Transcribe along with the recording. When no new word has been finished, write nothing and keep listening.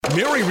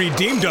Mary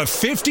redeemed a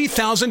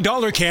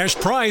 $50,000 cash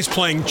prize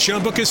playing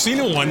Chumba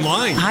Casino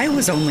online. I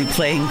was only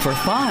playing for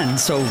fun,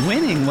 so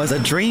winning was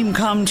a dream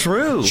come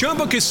true.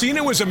 Chumba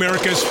Casino is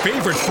America's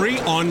favorite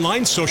free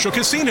online social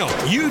casino.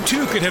 You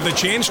too could have the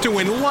chance to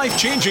win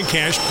life-changing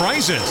cash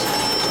prizes.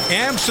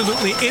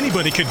 Absolutely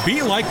anybody could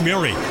be like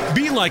Mary.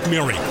 Be like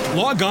Mary.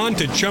 Log on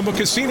to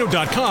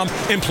ChumbaCasino.com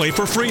and play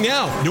for free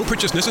now. No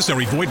purchase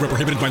necessary. Void where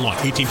prohibited by law.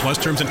 18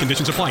 plus terms and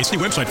conditions apply. See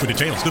website for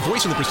details. The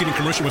voice in the preceding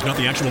commercial was not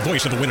the actual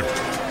voice of the winner.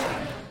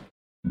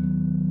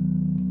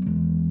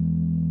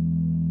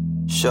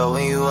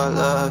 Showing you I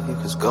love you,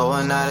 cause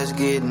going out is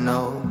getting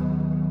old.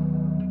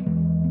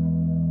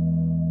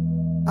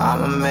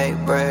 I'ma make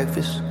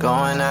breakfast,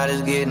 going out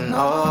is getting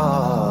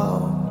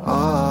old.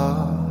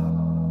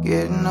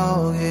 Getting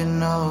old,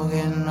 getting old,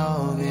 getting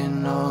old,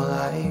 getting old,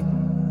 like,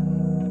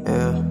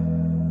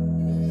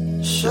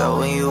 yeah.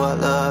 Showing you I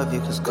love you,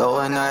 cause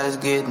going out is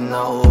getting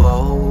old,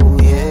 oh,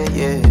 yeah,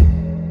 yeah.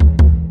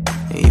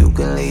 And you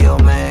can leave your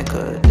man,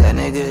 cause that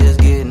nigga is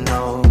getting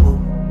old,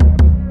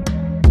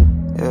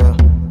 yeah.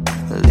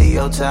 Leave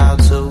your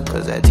child too,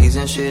 cause that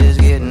teasing shit is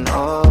getting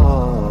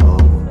old.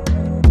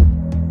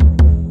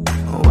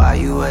 Why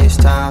you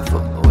waste time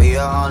for, we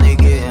are only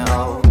getting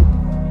old,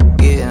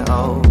 getting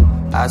old.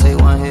 I take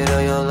one hit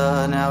of your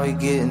love, now we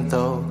getting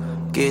through.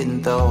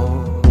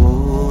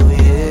 Ooh,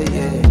 yeah,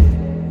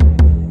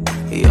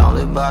 yeah. He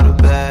only bought a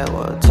bad,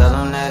 well, tell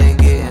him that he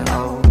getting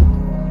old.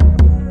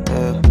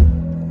 Yeah.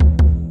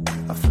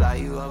 I fly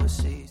you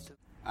overseas.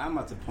 I'm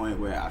at the point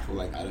where I feel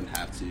like I don't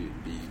have to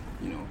be,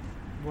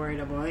 worried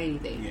about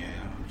anything. Yeah,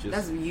 just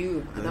that's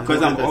you.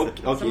 Because I'm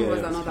okay. Some of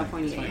us are not that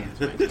point yet.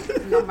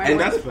 And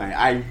that's fine.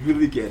 I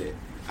really get it.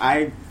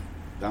 I'm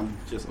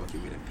just okay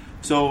with it.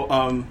 So,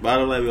 by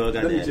the way, we all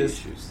got the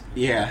issues.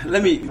 Yeah,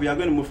 we are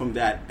going to move from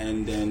that,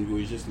 and then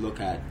we'll just look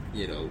at,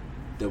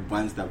 the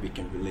ones that we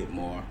can relate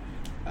more,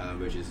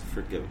 which is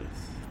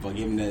forgiveness.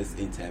 Forgiveness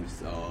in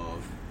terms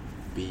of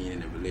being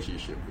in a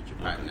relationship with your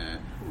partner,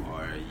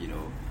 or,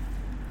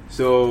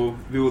 So,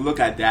 we will look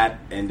at that,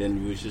 and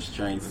then we'll just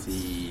try and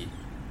see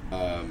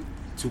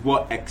to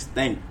what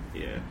extent,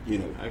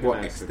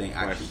 what extent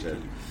actually.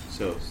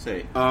 So,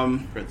 say, for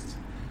instance,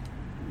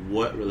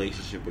 what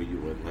relationship were you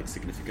in, like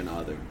significant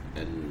other,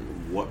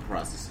 and what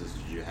processes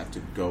did you have to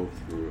go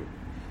through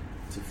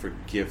to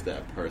forgive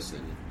that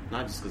person?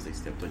 Not just because they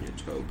stepped on your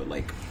toe, but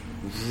like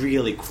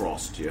really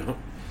crossed you.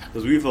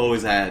 Because we've all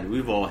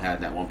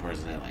had that one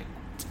person that like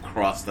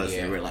crossed us,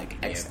 and we're like,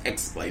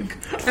 X,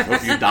 like,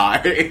 hope you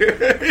die.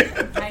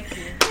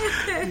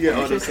 You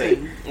know what I'm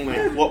saying?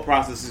 Like, what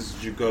processes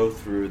did you go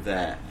through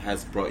that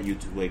has brought you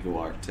to where you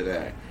are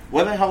today?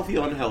 Whether healthy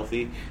or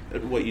unhealthy,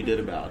 and what you did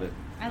about it.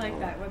 I like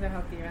that, whether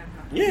healthy or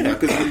unhealthy. Yeah,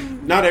 because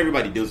not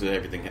everybody deals with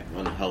everything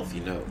on a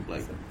healthy note.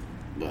 Like,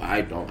 well,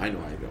 I don't. I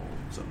know I don't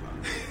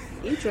sometimes.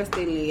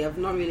 Interestingly, I've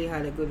not really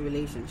had a good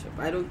relationship.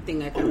 I don't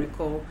think I can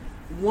recall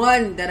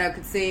one that I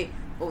could say,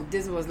 oh,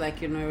 this was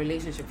like, a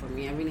relationship for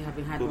me. I really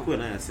haven't had one.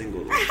 When I am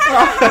single.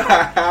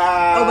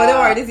 Oh, but don't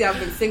worry, this year I've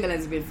been single and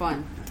it's been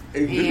fun.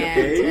 And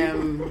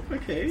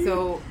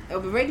so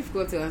it'll be very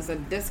difficult to answer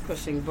this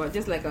question, but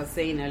just like I was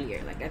saying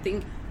earlier, like I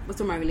think most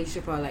of my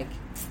relationships are like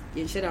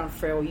you shit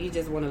unfair, or you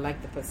just want to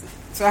like the person.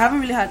 So I haven't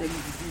really had a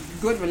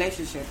good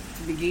relationship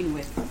to begin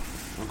with.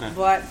 Okay.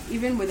 But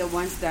even with the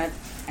ones that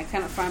I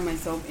kind of find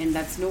myself in,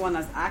 that no one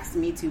has asked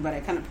me to, but I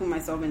kind of put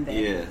myself in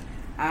there.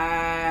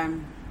 Yeah.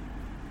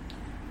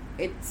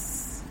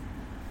 It's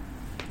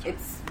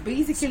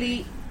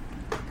basically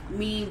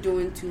me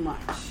doing too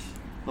much.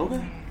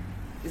 Okay.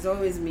 It's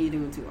always me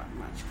doing too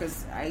much,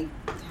 because I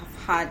have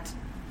had,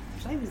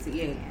 should I even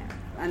say,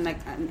 and like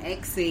an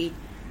ex say,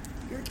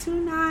 you're too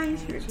nice,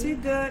 you're too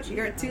good,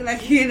 you're too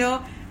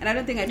and I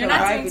don't think I can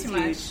vibe with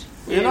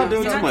you. You're not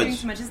doing too much.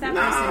 It's that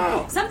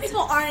person. Some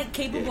people aren't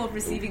capable of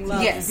receiving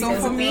love. Yeah, so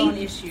for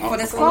me, for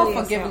the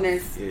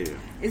self-forgiveness,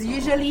 it's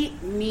usually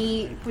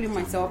me putting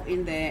myself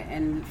in there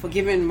and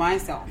forgiving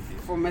myself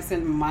for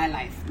messing my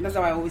life. That's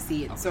how I always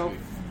see it. So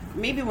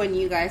maybe when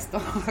you guys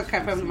talk, I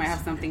probably might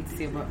have something to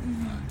say, but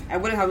I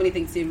wouldn't have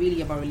anything to say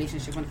really about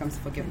relationship when it comes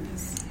to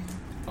forgiveness.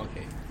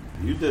 Okay.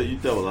 You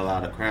dealt with a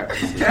lot of crap. I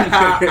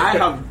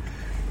have.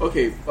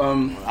 Okay.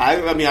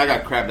 I mean, I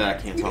got crap that I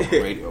can't talk on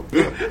radio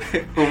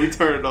when we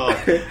turn it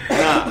off.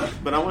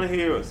 But I want to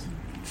hear yours.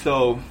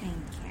 So,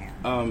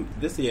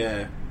 this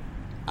year,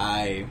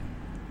 in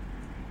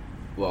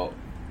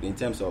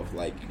terms of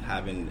like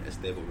having a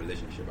stable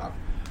relationship,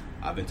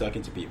 I've been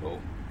talking to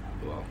people.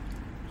 Well,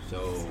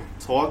 so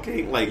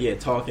talking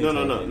talking.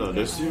 No.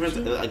 There's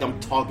like I'm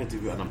talking to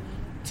you and I'm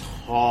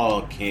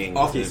talking.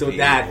 Okay, so people.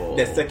 That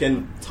the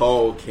second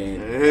talking.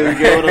 You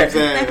get what I'm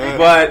saying?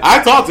 But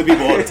I talk to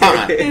people all the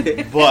time.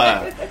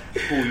 But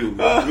who you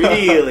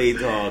really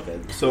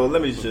talking? So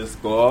let me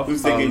just go off.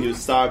 Who's taking you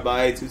star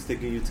bites? Who's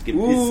taking you to get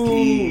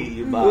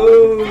whiskey?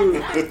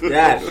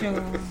 That.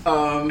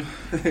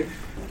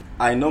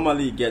 I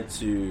normally get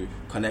to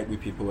connect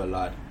with people a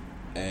lot,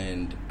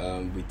 and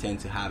we tend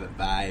to have a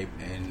vibe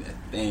and a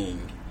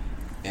thing,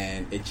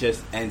 and it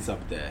just ends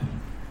up there.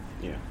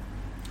 Yeah.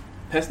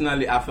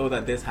 personally, I feel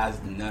that this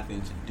has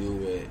nothing to do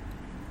with.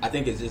 I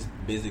think it's just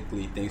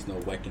basically things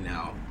not working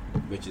out,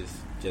 which is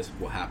just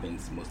what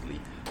happens mostly.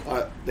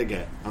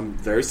 Again, I'm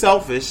very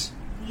selfish,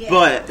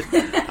 but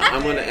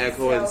I'm going to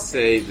echo and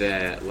say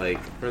that,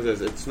 like,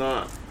 Princess, it's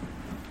not.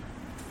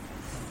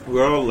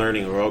 We're all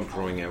learning, we're all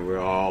growing, and we're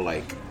all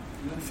like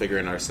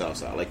figuring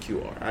ourselves out, like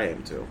you are. I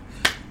am too.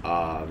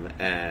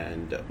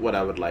 And what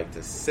I would like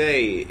to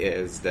say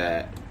is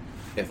that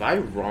if I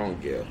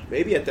wronged you,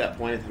 maybe at that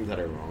point in time that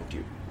I wronged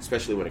you,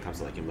 especially when it comes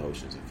to like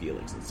emotions and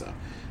feelings and stuff,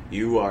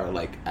 you are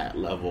like at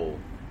level,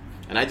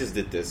 and I just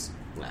did this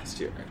last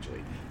year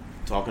actually,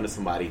 talking to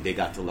somebody, they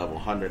got to level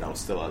 100, I was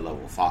still at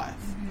level 5.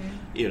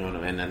 You know what I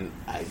mean? And then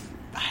I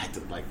had to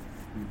like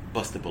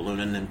bust a balloon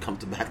and then come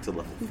back to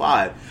level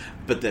 5.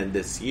 But then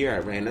this year I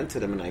ran into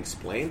them and I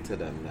explained to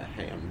them that,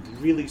 hey, I'm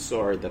really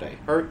sorry that I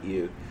hurt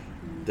you,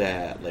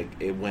 that like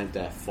it went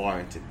that far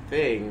into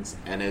things,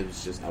 and it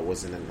was just I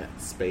wasn't in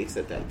that space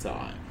at that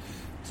time.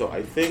 So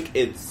I think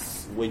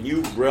it's when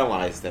you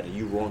realize that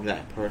you wronged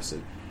that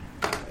person,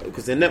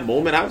 because in that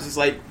moment I was just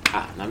like,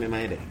 not in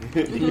my day.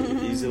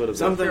 You see what I'm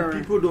saying? Sometimes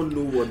people don't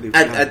know what they've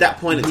at that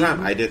point in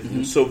time I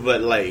didn't. So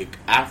but like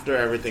after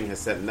everything has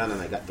said and done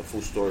and I got the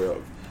full story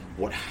of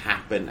what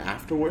happened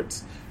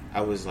afterwards,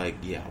 I was like,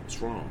 yeah, I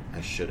was wrong.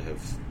 I should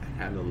have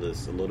handled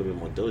this a little bit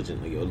more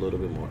diligently, a little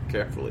bit more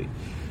carefully.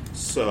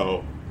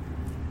 So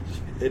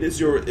it is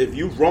if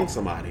you wrong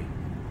somebody,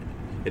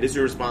 it is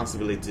your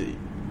responsibility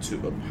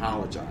to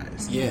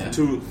apologize. Yeah.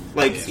 To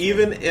like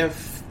even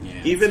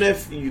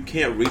if you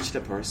can't reach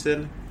the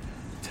person,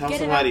 tell Get it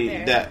somebody out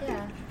there. that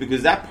Yeah.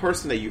 because that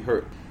person that you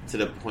hurt to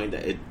the point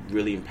that it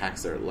really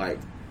impacts their life,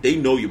 they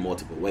know you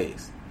multiple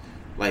ways.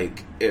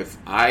 Like if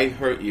I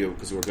hurt you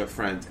because we're good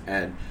friends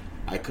and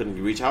I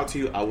couldn't reach out to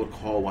you, I would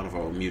call one of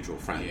our mutual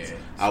friends. Yeah.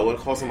 I would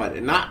call somebody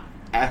and not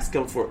ask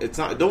them for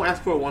don't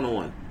ask for a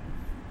one-on-one.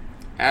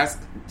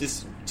 Ask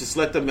just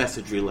let the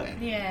message relay.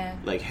 Yeah.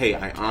 Like, hey,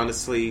 I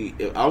honestly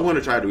I want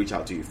to try to reach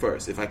out to you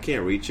first. If I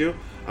can't reach you,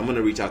 I'm going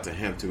to reach out to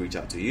him to reach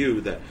out to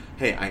you that,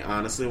 hey, I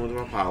honestly want to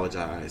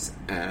apologize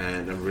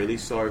and I'm really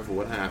sorry for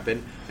what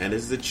happened, and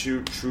this is a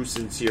true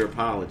sincere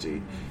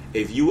apology.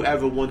 If you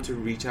ever want to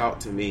reach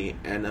out to me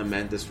and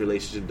amend this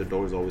relationship, the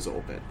door is always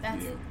open.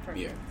 That's perfect.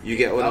 Yeah. You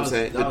get what I'm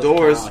saying? The that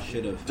doors was how I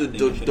should've- the I think I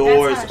should've-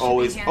 door That's is how it should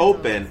always be handled.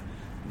 open.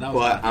 That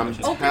was But how I I'm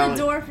should've- Open the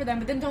door for them,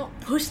 but then don't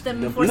push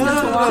them and force No, them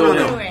to walk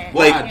no. through it.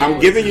 Like, Yeah. I'm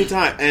giving you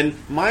time. And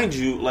mind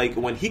you, like,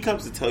 when he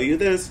comes to tell you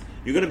this,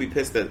 you're going to be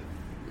pissed at,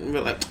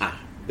 you're like,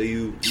 but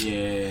you.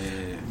 Yeah.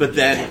 But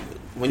then,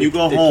 when you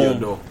go Take your home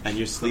door. and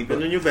you're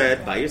sleeping in your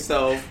bed by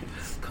yourself,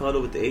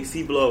 cuddle with the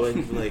AC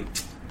blowing, you're like,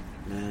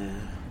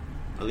 man,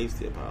 at least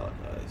he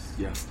apologized.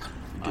 Yeah.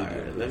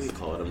 Alright, let me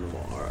call him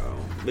tomorrow.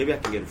 Maybe I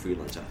can get a free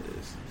lunch out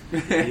of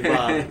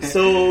this.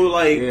 So,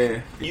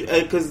 like,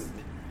 because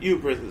you,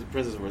 Princess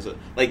Marissa,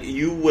 like,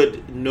 you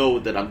would know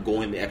that I'm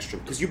going the extra,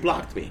 because you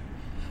blocked me.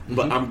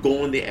 But I'm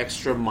going the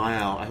extra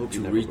mile. I hope you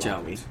never reach block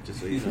out. me,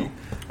 just so you know.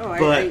 Oh,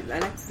 But- I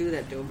like to do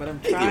that though, but I'm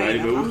You trying. already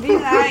I'm moved? being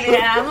lying.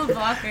 Yeah, I'm a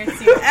blocker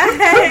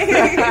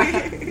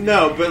too.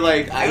 No, but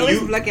like I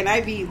always you, look and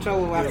I be in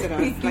trouble after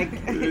that.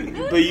 Like,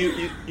 but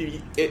you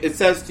it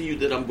says to you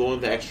that I'm going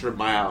the extra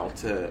mile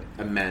to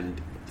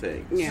amend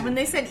things. yeah. When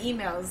they send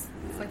emails,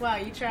 it's like, wow,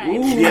 you tried.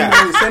 Yeah.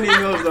 Send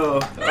emails though.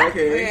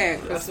 Okay. Yeah,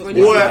 'cause when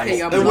you Or, say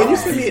you're and when you blocked.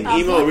 send me an Stop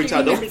email, reach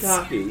out. blocking Don't be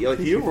cocky. You're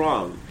like, you're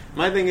wrong.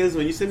 My thing is,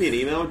 when you send me an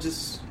email,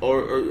 just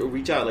or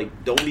reach out.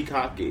 Like, don't be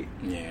cocky.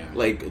 Yeah.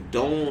 Like,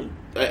 don't.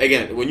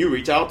 Again, when you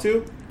reach out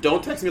to,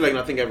 don't text me like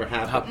nothing ever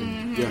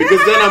happened. Yeah.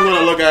 Because then I'm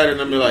gonna look at it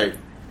and I'm like,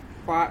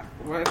 What?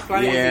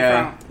 Funny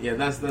Yeah. Yeah.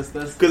 That's.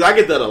 because I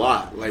get that a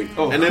lot. Like,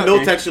 Oh, and then they'll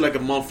okay. text you like a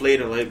month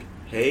later, like,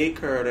 hey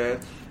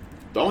Curtis,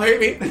 don't hate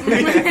me.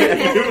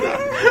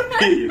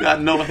 you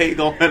got no hate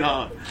going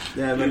on.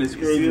 Yeah, man, it's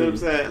You see what I'm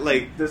crazy. saying?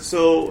 Like,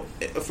 so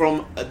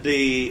from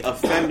the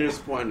offender's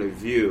point of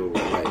view,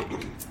 like,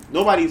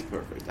 nobody's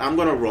perfect. I'm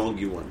gonna wrong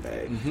you one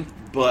day,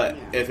 but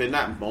if in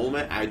that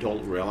moment I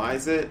don't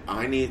realize it,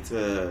 I need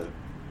to.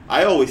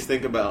 I always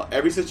think about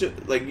every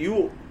situation. Like,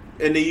 you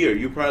in the year,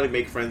 you probably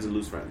make friends and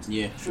lose friends.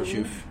 Yeah, for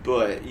sure.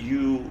 But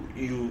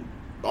you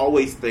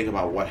always think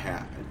about what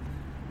happened.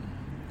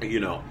 You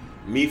know,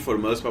 me for the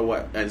most part,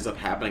 what ends up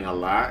happening a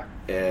lot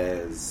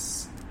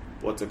is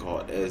what's it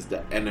called? Is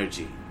the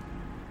energy.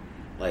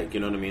 Like, you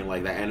know what I mean?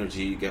 Like, the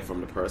energy you get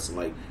from the person.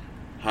 Like,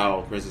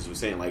 how Princess was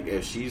saying, like,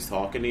 if she's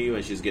talking to you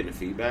and she's getting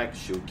feedback,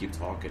 she'll keep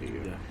talking to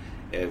you.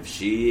 Yeah. If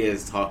she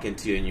is talking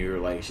to you and you're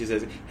like, she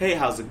says, hey,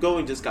 how's it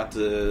going? Just got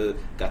to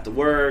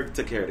work,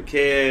 took care of the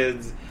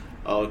kids.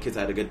 Oh, kids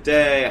had a good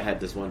day. I had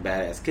this one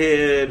badass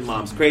kid.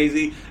 Mom's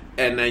crazy.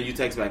 And then you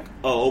text back,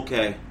 oh,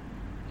 okay.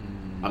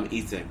 I'm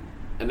eating.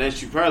 And then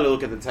she probably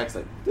look at the text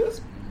like,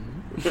 this.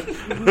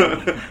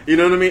 You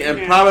know what I mean?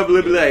 And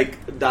probably be like, ...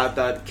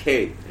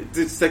 K.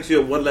 Just text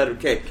you a one-letter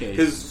K.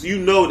 Because you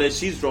know that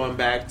she's drawing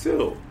back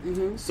too.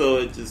 So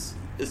it's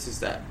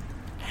just that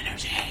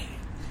energy.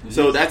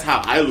 So that's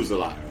how I lose a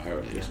lot of my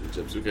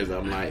relationships, because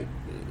I'm like,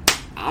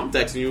 I'm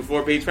texting you a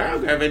 4-page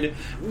paragraph, and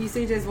You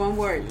say just one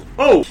word.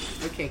 oh.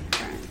 Okay.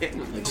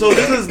 Fine. So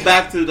this is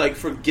back to like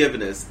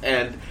forgiveness,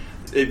 and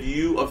if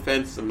you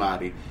offend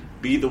somebody,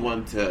 be the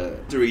one to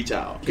reach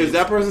out, because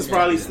that person's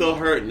probably still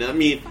hurting. I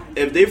mean,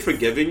 if they've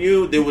forgiven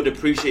you, they would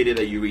appreciate it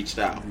that you reached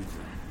out.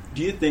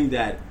 Do you think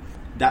that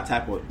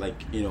type of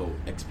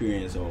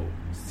experience or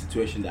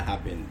situation that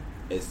happened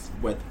is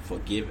worth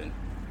forgiving?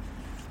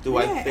 Do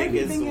I think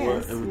it's everything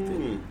worth is.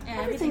 everything?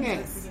 Everything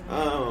is.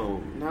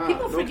 Oh, no.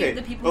 People forgive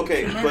the people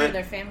who murder but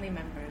their family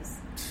members.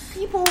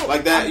 People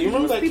like that. You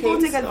remember that people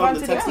case take on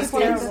the advantage of Texas people.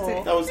 case?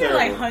 That's That was They're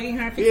terrible. like hugging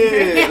her. fixing her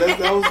Yeah, hair.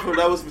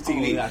 that was for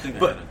TV. I think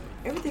But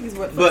Everything is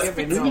worth But-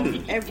 forgiving.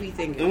 No,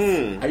 everything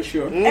is. Are you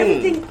sure?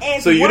 Everything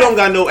is. So you worth- don't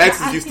got no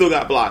exes, you still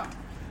got blocked.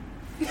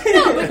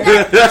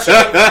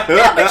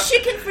 But she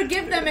can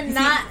forgive them and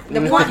not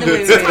The want them to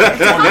wait.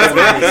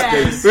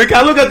 We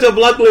can look at your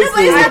block list.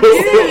 but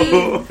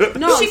it's too.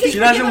 No, She can She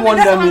forgive doesn't them want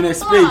and not them in a want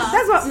space.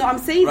 that's what. No, I'm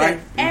saying Right?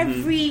 that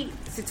every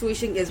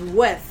situation is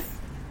worth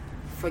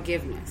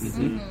forgiveness.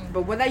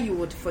 But whether you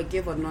would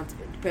forgive or not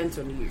depends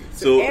on you.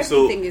 So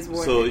everything is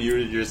worth. So it.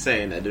 you're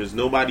saying that there's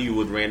nobody you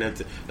would ran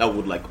into that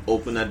would like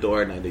open a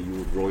door and that you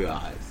would roll your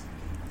eyes.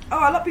 Oh, a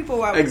lot of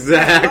people are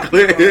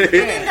Exactly. But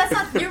then that's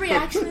not your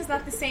reaction. Is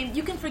not the same.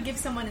 You can forgive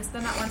someone and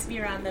still not want to be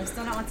around them.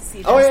 Still not want to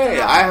see them. Oh still yeah,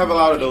 not I want have to a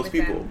lot of communicate those with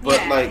people, them.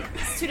 but Yeah. like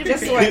It's two different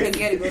just so I things. can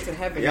get to go to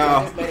heaven.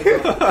 Yeah. Just let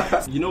it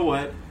go. You know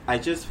what? I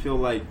just feel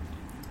like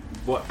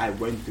what I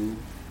went through,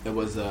 it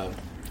was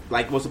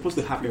it was supposed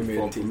to happen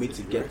for me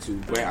to get to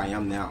where I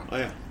am now. Oh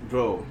yeah.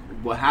 Bro,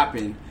 what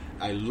happened,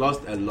 I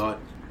lost a lot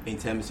in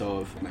terms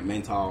of my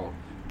mental,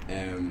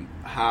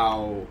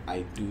 how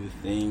I do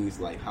things,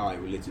 like how I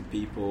relate to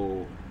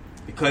people,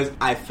 because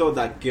I felt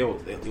that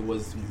guilt. It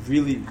was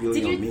really,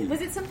 really on me.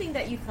 Was it something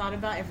that you thought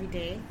about every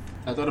day?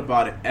 I thought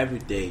about it every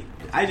day.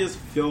 I just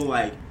feel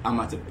like I'm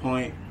at a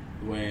point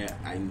where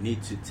I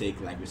need to take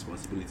like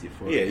responsibility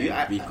for it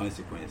and be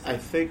consequence. I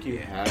think you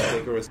have to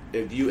take a risk.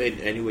 If you in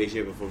any way,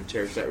 shape, or form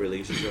cherish that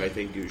relationship, I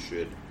think you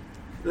should.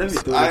 Let me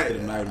throw this to the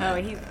married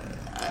man. he's.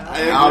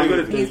 I agree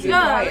with He's you.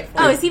 quiet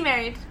for Is he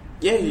married?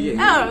 Yeah.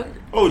 Oh.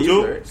 Oh, He's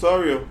Joe, married.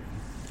 sorry.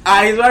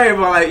 He's worried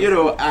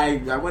about I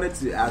wanted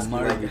to ask you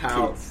like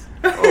how.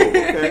 Oh,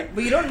 okay.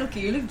 But you don't look.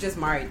 You look just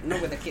married, not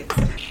with the kids.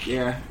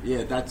 Yeah,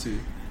 that too.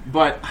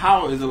 But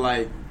how is it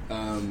like?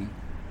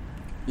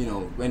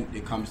 When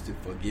it comes to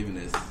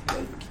forgiveness,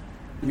 like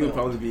you would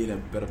probably be in a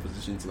better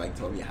position to like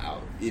tell me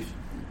how. If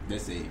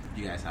let's say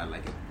you guys had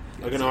like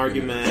An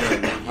argument.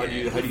 How do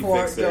you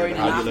Before, fix it? during,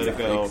 How do you let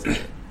and it go?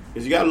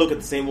 Because you gotta look at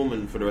the same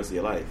woman for the rest of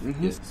your life.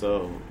 Yes.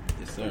 So.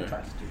 Yes,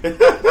 sir.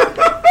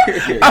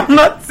 I'm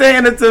not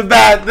saying it's a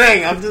bad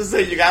thing. I'm just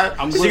saying you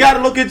gotta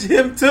look at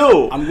him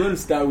too. I'm going to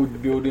start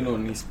with building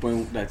on his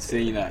point that's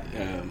saying that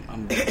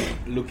I'm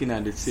looking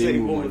at the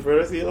same woman. for the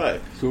rest of your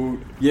life. So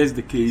here's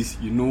the case,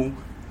 you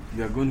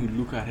are going to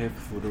look at her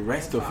for the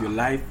rest of your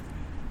life.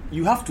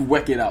 You have to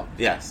work it out.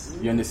 Yes.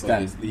 You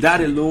understand?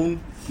 That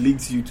alone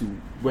leads you to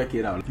work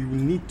it out. You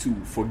need to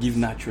forgive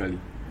naturally,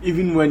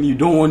 even when you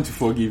don't want to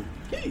forgive.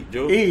 Hey,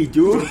 Joe.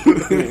 You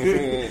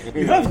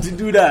have to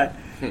do that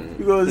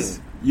because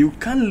you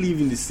can't live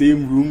in the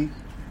same room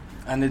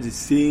under the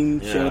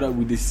same shelter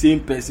with the same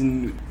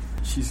person.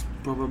 She's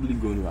probably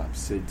going to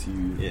upset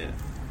you. Yeah.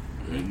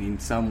 And in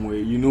some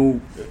way,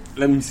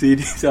 let me say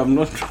this, I'm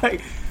not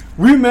trying.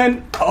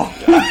 Women have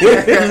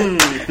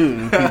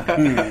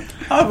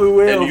a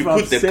way And of you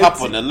put the upsetting.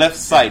 cup on the left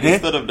side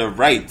instead of the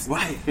right.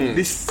 Why?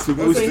 This is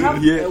supposed So you to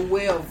have be a here.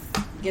 way of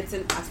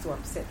getting us to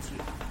upset you.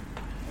 Is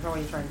that what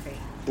you're trying to say?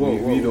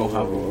 We don't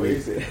have a way.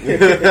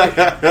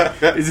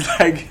 It's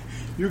like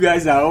you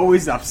guys are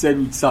always upset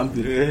with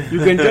something. You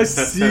can just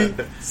see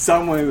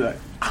someone like,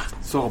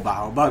 so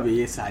about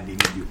yes, I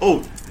didn't do.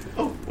 Oh.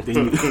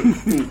 Then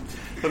you,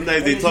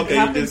 Sometimes they talk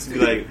and you just be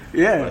like,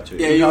 yeah,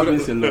 Yeah, it you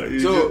happens a lot. you,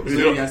 So- you so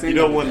don't, you're saying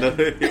you don't that- want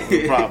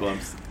the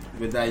problems.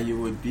 With that, you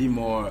would be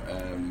more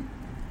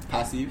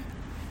passive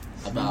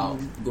about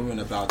going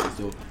about it.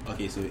 So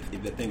okay, so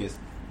if the thing is,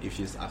 if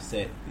she's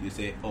upset, you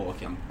say, "Oh,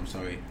 okay, I'm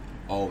sorry."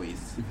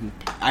 Always.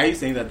 Are you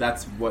saying that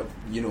that's what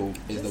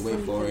is the way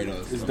forward? Or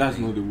That's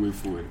something? not the way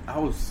forward. I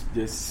was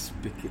just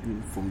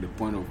speaking from the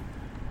point of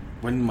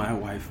when my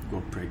wife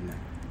got pregnant.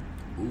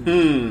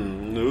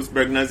 Those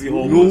pregnancy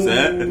hormones,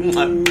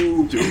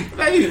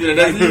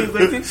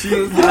 She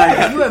was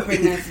like, You were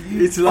pregnant.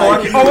 it's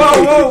like,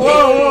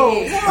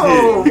 Whoa.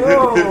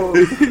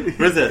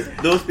 Princess,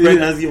 those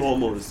pregnancy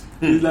hormones.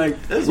 it's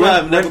like, That's why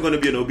I'm never going to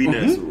be an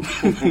obedience.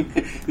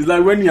 it's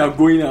like when you are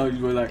going out,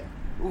 you were like,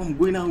 oh, I'm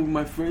going out with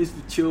my friends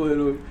to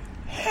chill.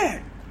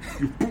 Hey,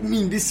 you put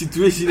me in this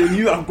situation and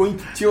you are going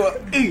to chill.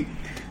 Hey,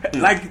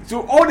 like,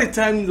 so all the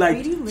time, like,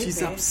 Where do you live she's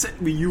there?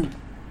 upset with you.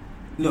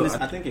 No,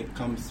 I think it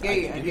comes. Yeah, I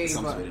yeah, think yeah, it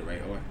comes but- with it,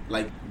 right? Or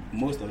like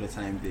most of the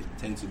time, they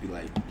tend to be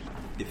like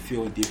they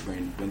feel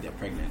different when they're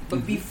pregnant.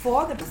 But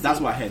before the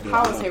That's what I had.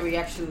 how was her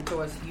reaction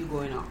towards you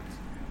going out?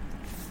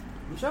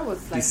 I'm sure it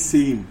was The like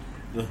same.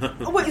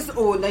 Oh,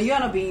 wait, now you're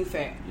not being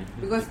fair.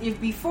 Because if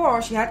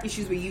before she had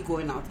issues with you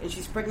going out and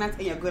she's pregnant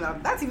and you're going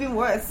out, that's even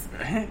worse.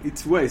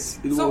 It's worse.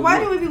 So why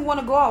do we even want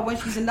to go out when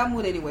she's in that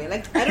mood anyway?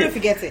 Like, I don't know if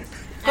you get it.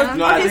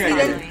 No, I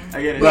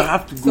get it. But I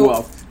have to go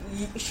out.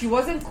 She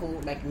wasn't cool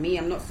like me.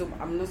 I'm not so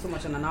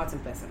much an outing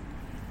person.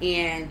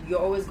 And you're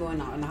always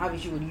going out, and I have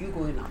issue with you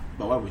going out.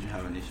 But why would you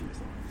have an issue with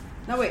someone?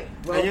 No, wait.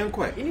 Well, I am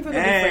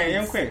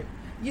quick.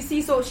 You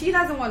see, so she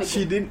doesn't want to go.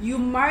 She didn't. You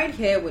married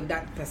her with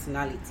that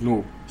personality.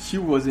 No, she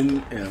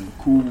wasn't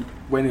cool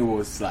when it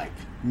was like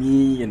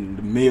me and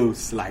the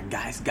males, like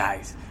guys,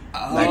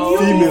 like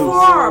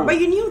females. But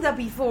you knew that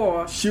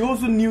before. She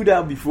also knew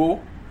that before.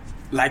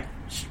 Like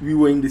we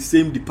were in the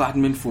same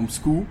department from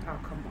school. Oh,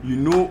 come on. You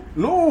know,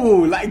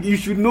 like you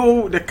should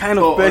know the kind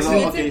of person.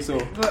 Okay, so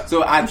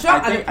I'm sure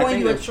at the point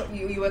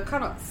you were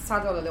kind of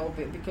saddled a little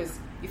bit because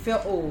you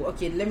felt,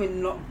 let me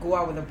not go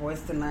out with the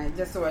boys tonight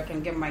just so I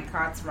can get my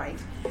cards right.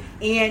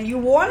 And you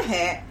warned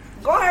her,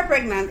 got her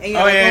pregnant, and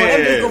you're let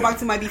me go back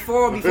to my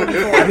before. I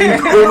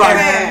didn't go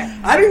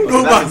back. I didn't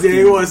go back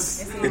there. It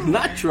was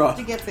natural. Did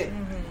you get it?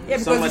 Yeah,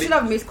 because you should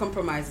have made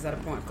compromises at a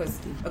point.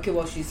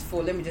 Because, she's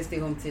full. Let me just stay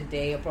home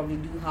today. I'll probably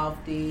do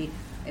half day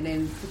and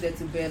then put her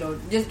to bed or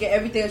just get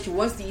everything she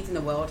wants to eat in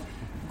the world.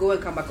 Go and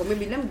come back. Or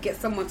maybe let me get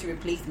someone to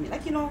replace me.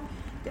 Like,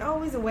 they're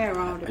always a way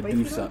around it.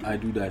 I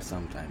do that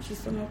sometimes. She's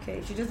still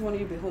okay. She just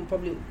wanted you to be home,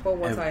 probably pour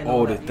water and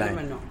all the that. time. You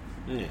never know.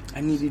 Yeah.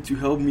 I need you to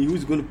help me.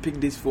 Who's going to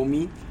pick this for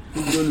me?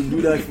 Who's going to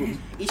do that for me?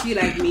 Is she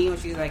like me or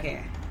she's like,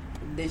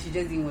 then she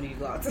just didn't want you to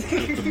go out?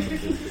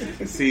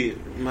 See,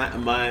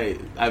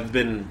 I've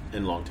been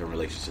in long-term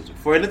relationships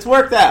before, and it's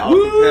worked out.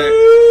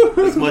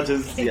 As much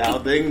as y'all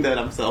think that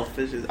I'm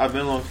selfish, I've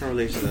been in long-term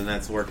relationships, and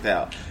that's worked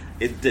out.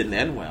 It didn't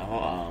end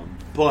well,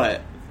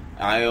 but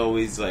I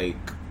always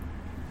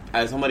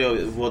as somebody,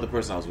 the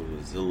person I was with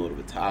was a little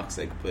bit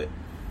toxic, but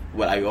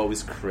what I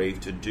always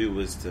craved to do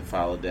was to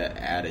follow that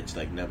adage,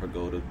 like, never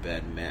go to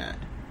bed mad.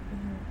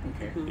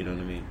 Okay. You know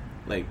what I mean?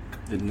 Like,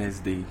 the next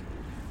day.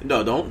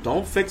 No,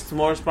 don't fix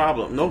tomorrow's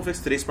problem. Don't fix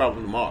today's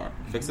problem tomorrow.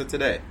 Fix it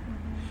today.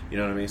 You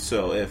know what I mean?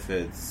 So if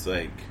it's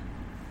like,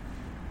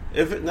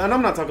 and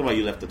I'm not talking about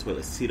you left the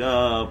toilet seat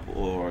up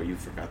or you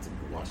forgot to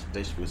wash the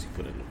dish because you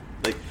put it in,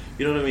 like,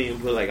 you know what I mean?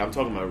 But like, I'm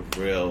talking about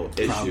real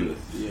issues.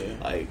 Yeah.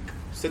 Like,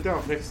 sit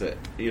down, fix it.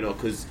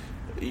 Because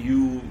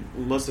you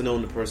must have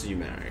known the person you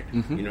married.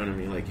 Mm-hmm. You know what I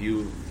mean? Like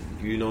you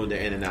know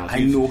the in and outs. I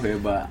know her,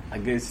 but I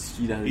guess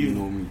she doesn't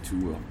know me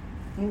too well.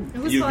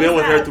 You've been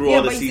with her through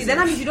all the seasons. Then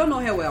that means you don't know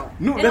her well.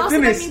 No, and also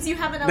that means you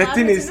haven't allowed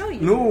her to know you.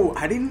 No,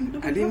 I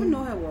didn't. I didn't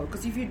know her well.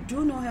 Because if you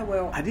do know her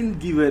well, I didn't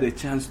give her the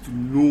chance to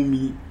know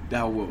me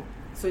that well.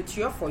 So it's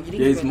your fault. You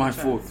didn't give her it's my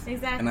the fault.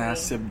 Exactly. And I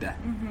accept that.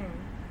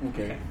 Mm-hmm.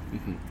 Okay.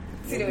 Mm-hmm.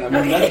 That's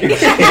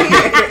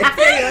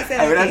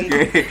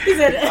great. He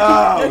said,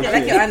 I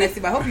like your honesty,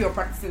 but I hope you're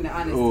practicing the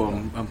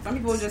honesty. Some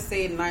people just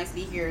say it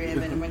nicely here,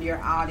 and then when you're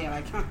out, they're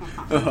like,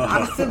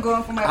 I'm still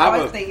going for my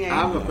boy thing. I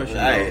have a question.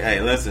 Hey,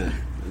 listen.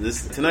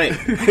 This tonight.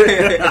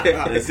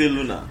 Let's see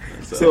Luna.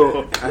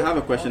 So I have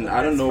a question.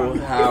 I don't know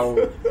how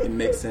it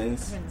makes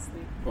sense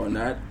or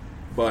not,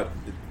 but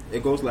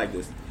it goes like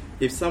this.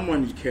 If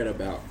someone you cared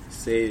about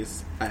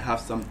says, I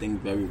have something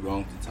very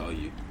wrong to tell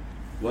you,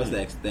 what's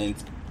the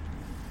extent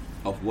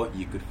of what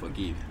you could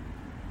forgive?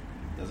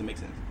 Does it make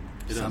sense?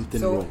 Something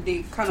so wrong.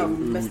 they kind of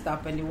messed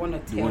up and they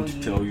want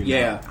to tell you.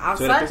 Yeah. I'll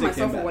so psych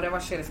myself for whatever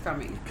shit is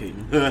coming. Okay.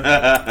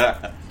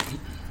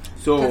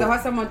 So because I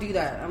had someone do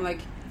that. I'm like,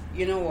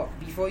 you know what?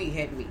 Before you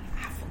hurt me,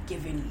 I've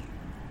forgiven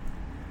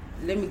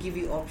you. Let me give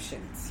you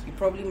options. You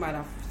probably might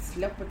have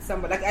slept with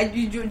somebody. Like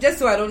just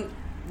so I don't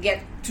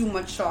get too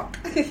much shock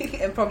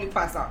and probably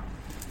pass out.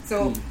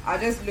 So I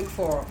just look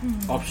for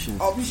options.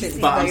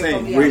 But I'm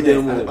saying,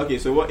 okay,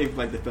 so what if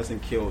like the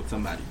person killed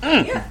somebody?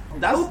 Yeah,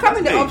 that will come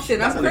in the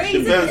option. I'm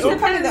crazy. It will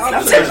come in the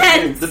option.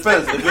 Depends. If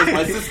it's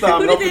my sister,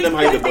 I'm not putting them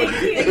hide the body.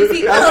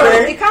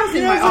 It comes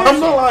in my option. I'm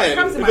not lying.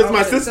 If it's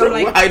my sister,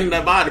 we're hiding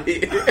their body.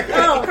 It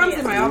comes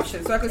in my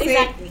option. So I could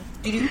say,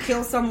 did you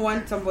kill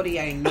someone? Somebody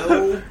I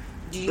know?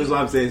 That's what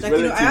I'm saying. Like,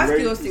 I ask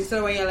you those things.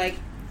 So when you're like,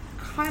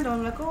 kind of,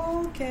 I'm like,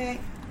 oh, okay.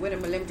 Wait a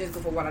minute, let me just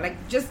go for water,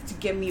 like just to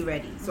get me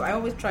ready. So I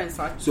always try and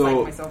psych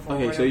myself.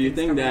 Okay, so you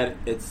think that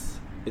it's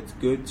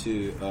good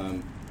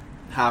to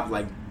have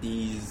like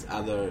these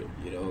other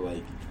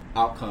like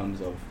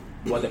outcomes of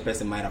what the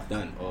person might have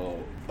done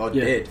or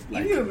did.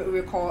 Like, if you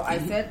recall, I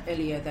said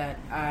earlier that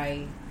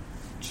I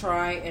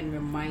try and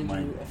remind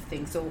you of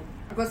things. So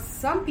because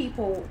some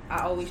people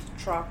are always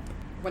trapped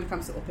when it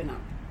comes to open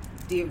up.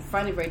 They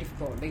find it very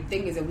difficult. They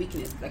think it's a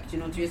weakness, like to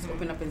just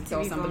open up and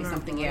tell somebody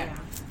something. Yeah.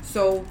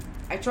 So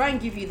I try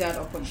and give you that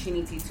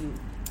opportunity to,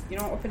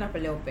 open up a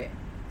little bit.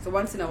 So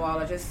once in a while,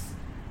 it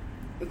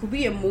could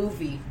be a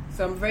movie.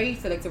 So I'm very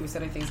selective with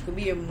certain things. It could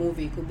be a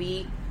movie. It could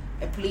be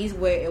a place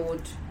where it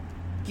would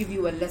give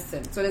you a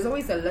lesson. So there's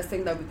always a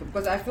lesson that we could,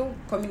 because I feel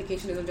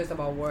communication isn't just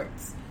about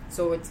words.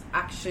 So it's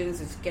actions,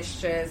 it's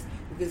gestures.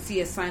 You can see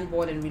a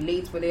signboard and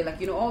relate with it.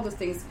 Like, all those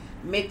things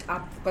make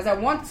up, because I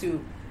want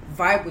to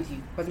vibe with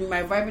you, because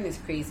my vibing is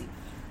crazy.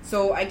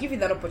 So I give you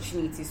that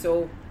opportunity.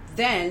 So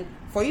then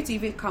for you to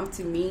even come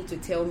to me to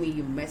tell me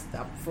you messed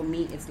up, for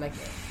me it's like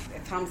a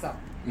thumbs up.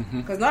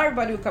 Because not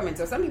everybody will come and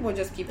tell. Some people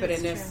just keep it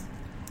in this,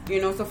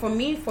 So for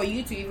me, for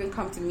you to even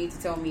come to me to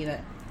tell me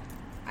that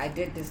I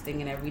did this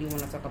thing and I really want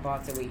to talk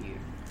about it with you,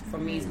 for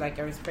me it's like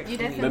a respect. You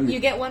for definitely me. you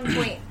get 1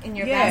 point in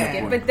your Yeah.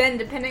 basket, but then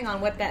depending on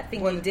what that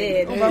thing you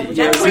did, Hey,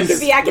 that point could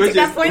be I can take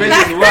that point which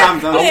back. is what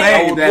I'm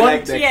saying. That,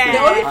 like, that- Yeah. The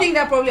only thing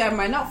that probably I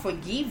might not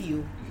forgive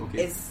you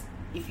is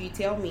if you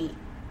tell me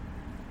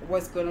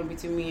what's going on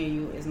between me and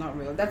you is not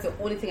real. That's the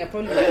only thing I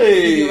probably might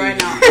forgive you right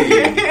now.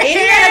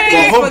 Any other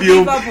thing is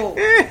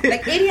forgivable.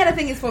 Like any other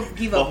thing is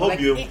forgivable. Like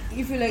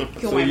if you like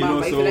kill my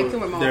mom, if you like kill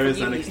my mom, there is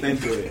forgive an me.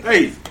 extent to it.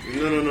 Hey,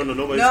 no,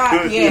 nobody's No,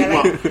 good.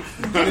 yeah,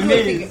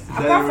 like,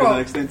 apart an from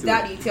extent to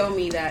that, it. you tell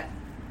me that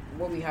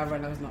what we have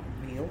right now is not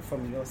real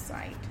from your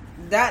side.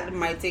 That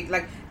might take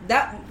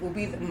that will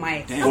be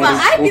my. Well,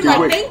 I'd be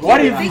like, thank you.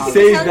 What if Thank he you for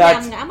says telling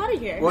that? me I'm out of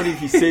here. What if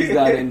he says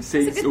that and It's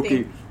a says, good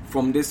okay, thing.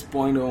 from this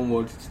point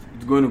onwards,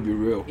 it's going to be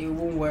real? It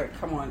won't work.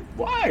 Come on.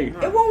 Why?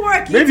 It won't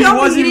work. You Maybe tell he me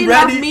wasn't you didn't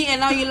ready. love me and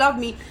now you love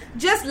me.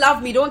 Just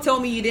love me. Don't tell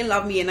me you didn't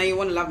love me and now you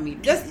want to love me.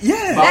 Just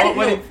Yeah.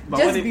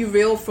 let it be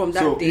real from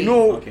that So, day.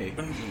 Okay.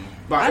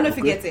 I don't know if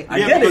you get it. I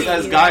Yeah, get because it.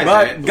 as guys, But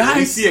right, when you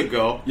guys- see a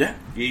girl, Yeah.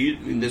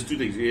 there's two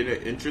things. You're either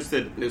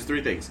interested. There's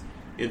three things.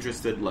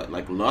 Interested,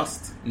 like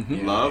lust,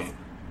 love,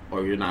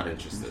 or you're not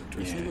interested.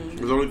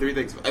 There's only three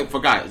things for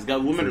guys.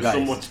 Women are so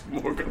guys. much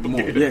more More.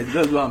 complicated. Yeah,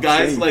 that's what I'm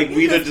Guys, saying. like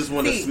we either just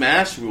want to See.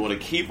 smash, we want to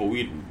keep, or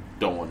we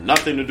don't want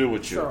nothing to do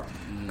with you. Sure.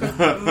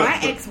 'Cause my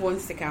ex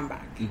wants to come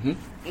back,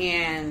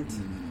 and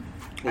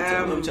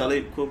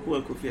Charlie, you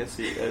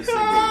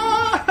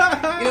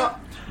know,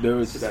 There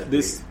was That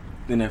this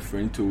thing a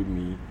friend told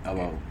me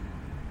about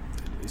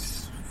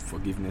this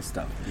forgiveness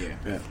stuff.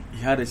 Yeah.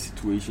 He had a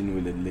situation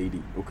with a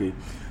lady. Okay,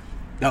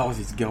 that was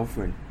his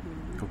girlfriend.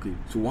 Okay,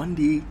 so one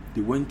day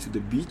they went to the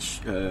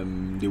beach.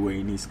 They were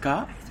in his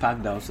car,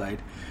 parked outside,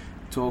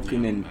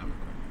 talking, and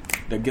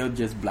the girl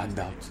just blacked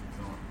out.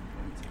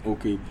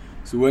 Okay,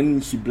 so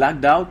when she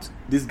blacked out,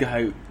 this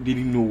guy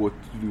didn't know what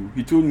to do.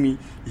 He told me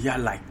he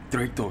had like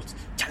 3 thoughts.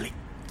 Charlie,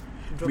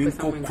 Drop me it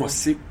somewhere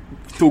cross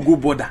Togo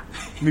border.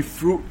 Me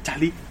fro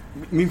Charlie,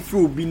 me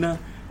fro bina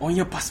on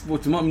your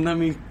passport. Na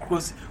me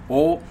cross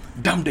or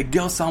damn the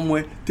girl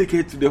somewhere. Take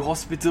her to the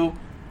hospital.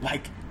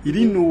 Like he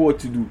didn't know what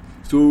to do.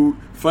 So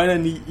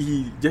finally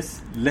he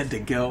just let the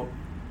girl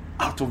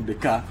out of the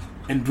car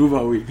and drove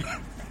away.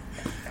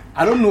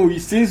 I don't know.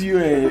 Since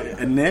you're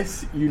a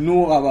nurse, you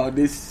know about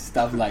this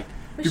stuff like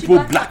Was she people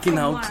blacked blacking from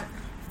out. what?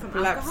 From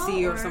Black alcohol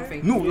sea or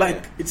something. No,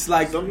 like it's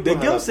like Some the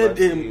people girl have said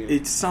epilepsy.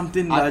 it's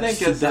something I that think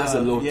she it's, does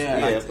a lot. yeah,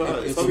 Like,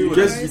 it's you people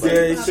just have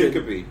there,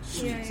 syncope.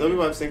 Yeah. Some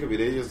people have syncope.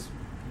 They just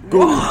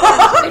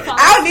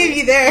I'll leave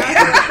you there.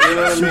 you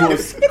know what I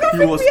mean?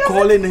 he was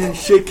calling and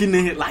shaking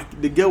her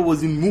like the girl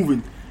wasn't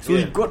moving. So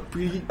he Yeah. got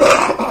pretty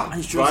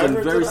anxious and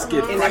Driver very to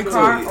scared. In the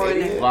car or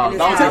in Wow, his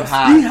that was house. a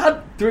high. He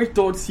had 3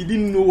 thoughts. He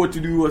didn't know what to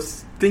do. He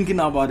was thinking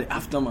about the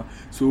aftermath.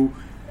 So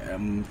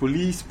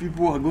police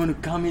people are going to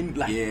come in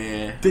like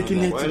taking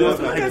her Why to the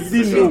not? like he She's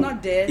didn't know.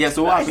 not dead. Yeah,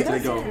 so what happened to the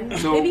Maybe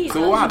girl? he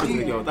So what doesn't happened to do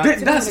the girl? that.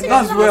 That's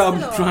where I'm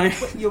Hospital. trying.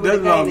 You were That's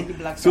the where guy I'm- that he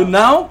blacked So out.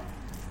 now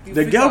You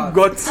the freaked girl out.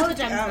 got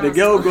Apologize. the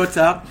girl got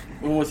up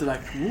and was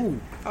like, "Whoa,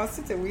 I was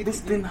sitting with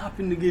this you. thing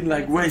happened again.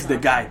 Like, where's the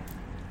guy?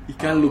 He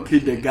can't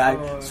locate the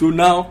guy. So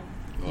now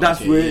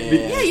that's where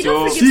Yeah, you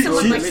don't So forgive she-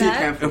 someone she- like she that.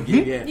 Can't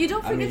forgive, yeah. You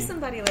don't I forgive mean,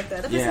 somebody like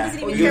that. That person yeah.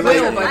 doesn't Oh, even you care about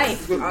will, your but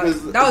life. that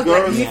was like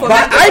girls- me for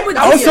But me.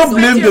 I also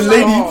blame the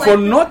lady Like, for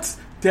not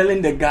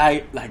telling the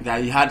guy like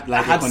That you had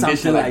like I had a condition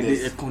something like like this.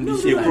 this, a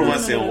condition You like prove this.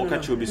 myself. What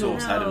can you be so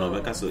sad and all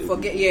that? So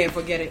Forget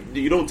it.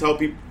 you don't tell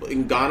people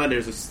in Ghana.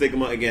 There's a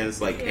stigma against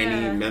like Yeah.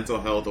 any mental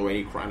health or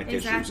any chronic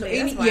Exactly.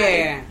 issues. That's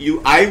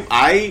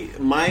why.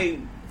 My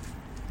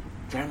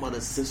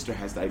grandmother's sister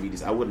has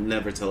diabetes. I would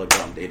never tell a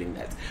girl I'm dating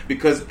that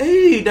because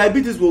hey,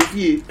 diabetes will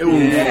be. Oh,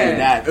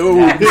 that. You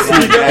get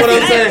what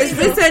I'm saying?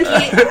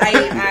 Recently,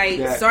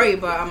 I sorry,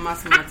 but I'm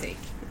asthmatic.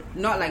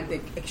 Not like the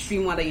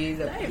extreme one that you use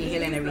the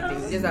inhale and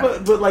everything. Just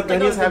that, But like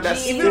Ghanaians have that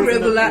Even stigma.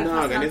 regular- No,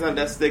 Ghanaians have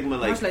that stigma.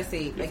 how Like should I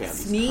say? Like family's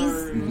sneeze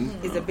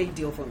hurt. is a big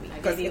deal for me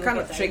because I it deal kind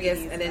with of triggers,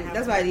 diabetes. and then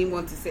that's why I didn't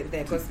want to sit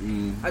there because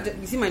you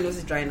see my nose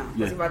is dry now.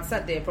 Because Yeah. if I'd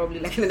sat there, probably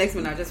like the next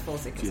minute I'll just fall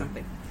sick or Yeah.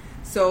 something.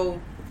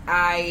 So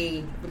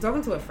I was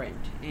talking to a friend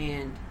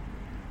and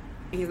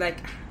he's like,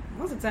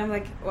 most of the time,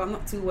 like, oh, I'm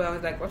not too well.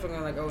 He's like, what's wrong?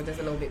 I'm like, oh, just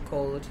a little bit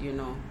cold, you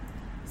know.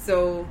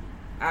 So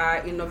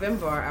in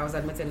November, I was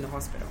admitted in the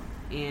hospital.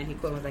 And he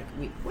called, was like,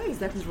 wait, what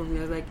exactly is wrong with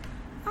me? I was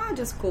like,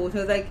 just cold. He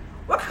was like,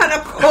 what kind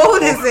of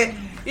cold is it?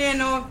 You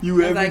know?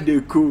 You I was like,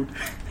 everyday code.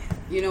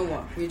 you know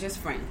what? We're just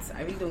friends.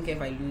 I really don't care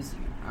if I lose you.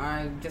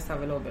 I just have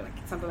a little bit, like,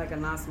 something like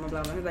an asthma,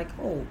 blah, blah. He's like,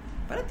 oh,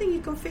 but I think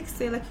you can fix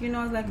it. Like, you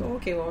know, I was like, oh,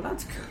 okay, well,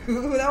 that's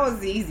cool. That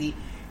was easy.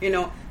 You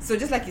know? So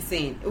just like you're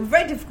saying, it was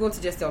very difficult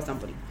to just tell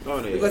somebody.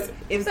 Oh, yeah. Because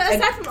if So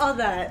aside from all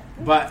that,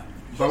 But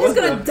I'm what's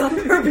just gonna dump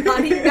her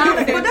body now.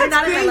 but that's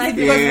not in my crazy life.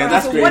 because Yeah,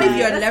 that's so what if crazy.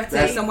 you're left there,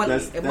 That's- someone,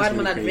 that's a bad one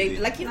really that raped,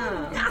 crazy. like, you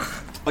know,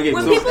 Okay,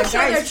 When so people The show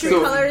guy their is true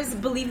crazy. colors,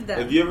 believe them.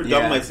 if you ever Yeah.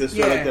 dump my sister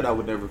Yeah. like that, I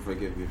would never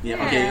forgive you. Yeah,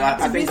 Yeah. okay.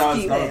 I think that was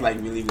risky. like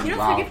really, really You don't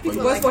wild. forgive people for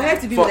you. Because like for her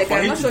that. to be For- like, for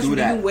I'm him not to sure do she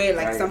that, didn't wear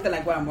like right. something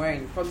like what I'm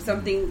wearing. Probably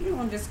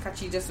something, just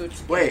catchy, just so to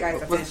get Wait,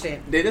 guys' was,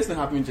 attention. did this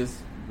happen just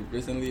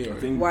recently or I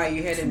think Why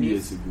you heard 2 the news?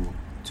 years ago.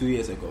 2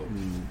 years ago?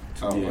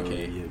 Two Oh, years okay.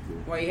 a year ago.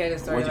 Why you heard a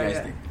story What do you like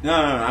guys that? think? No.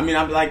 I mean,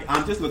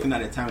 I'm just looking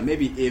at the time.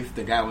 Maybe if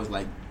the guy was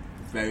like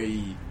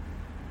very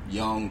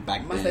young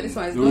back Master, then. this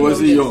one is He not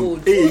wasn't yet young.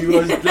 old. Hey, he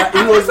was working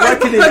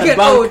in Fucking the bank.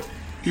 old.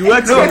 He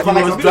works. No, he but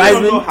like, was some people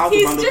don't know driving. how to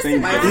He's handle just things.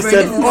 an My He friend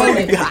said, is "Oh, calling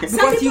him yeah." Some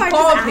because he people are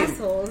called just him.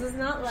 assholes. It's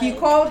not like He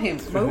called him.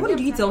 But what did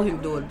he tell him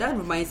though? That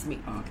reminds me.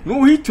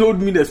 No, he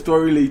told me the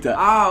story later.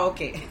 Ah,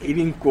 okay. He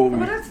didn't call But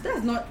me.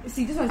 that's not.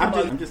 See, this one's I'm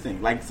about. just saying,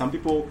 like some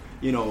people,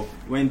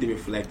 when they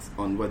reflect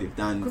on what they've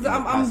done. Because in the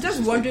I'm past, just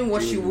it's wondering like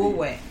what she really, will really-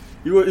 wear.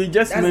 He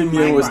just That's met me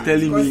my and was one.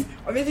 telling me.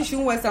 Because obviously she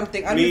won't wear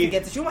something. I don't Me- even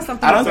get it. She won't wear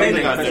something. I don't Something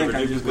think I that never person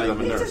do can just because like.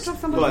 I'm a You nurse. just drop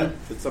somebody. But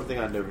it's something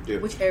I never do.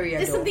 Which area?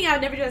 it's though? something I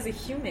would never do as a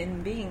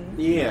human being.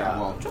 Yeah,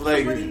 Well,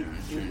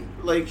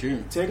 like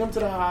True. take them to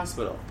the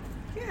hospital.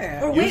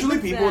 Yeah. Or wait Usually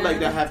with people them. like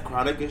that have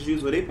chronic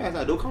issues where they pass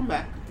out, they'll come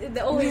back. They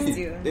always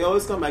do. They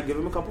always come back. Give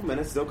them a couple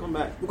minutes, they'll come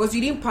back. Because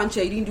you didn't punch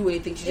her. You didn't do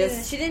anything. She Yeah,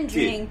 just. she didn't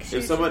See, drink. She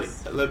if somebody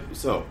just-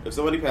 if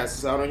somebody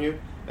passes out on you,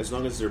 as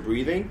long as they're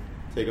breathing,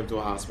 take them to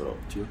a hospital.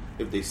 Sure.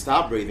 If they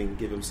stop breathing,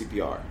 give them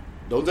CPR.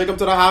 Don't take them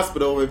to the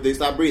hospital if they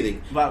stop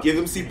breathing. But- Give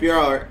them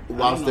CPR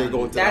whilst they're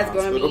going to That's the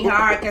gonna hospital. be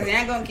hard because they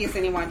ain't gonna kiss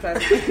anyone.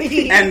 Trust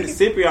me. And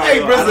CPR. Hey,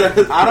 yo,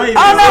 President. I don't even.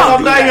 Oh, no.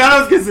 I'm not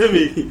y'all kissing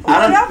me. I don't.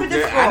 What happened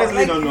this I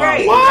honestly fall? don't know.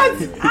 Like,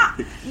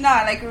 What?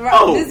 Nah, like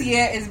Oh. this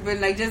year it's been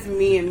like just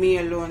me and me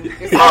alone.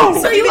 It's Oh.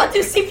 So you want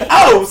to see people?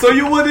 Oh, so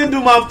you wouldn't do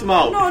mouth to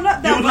mouth? No,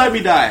 not that. You would but let me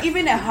die.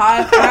 Even a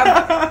hug,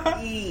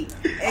 and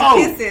Oh.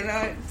 kissing.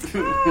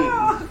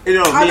 You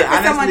know, I'll me look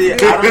for someone honestly, to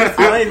do it.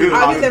 I don't even know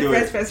how I'll to be do the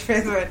it. first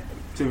one.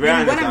 To be Maybe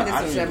honest, when I'm in I the don't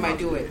situation, I even know might how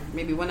to do it.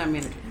 Maybe when I'm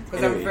in it,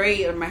 because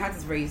Anyway. my heart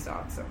is very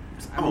soft. So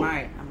I Oh.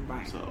 might.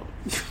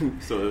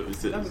 So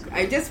it's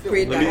I just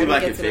prayed Let that me I see if don't I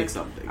get can to fake that.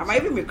 something. I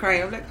might even be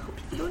crying. I'm like, oh,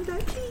 please don't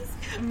die, please,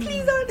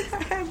 please don't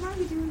die.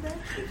 Mommy, don't die.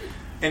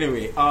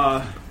 Anyway,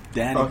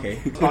 Danny. okay.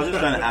 So I was just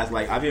trying to ask,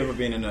 like, have you ever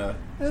been in a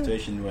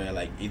situation where,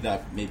 like,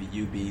 either maybe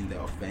you being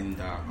the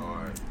offender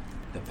or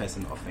the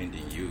person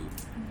offending you,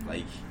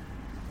 like,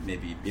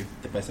 maybe if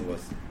the person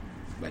was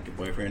like a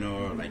boyfriend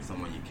or like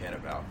someone you cared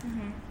about,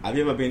 have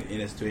you ever been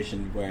in a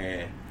situation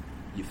where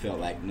you felt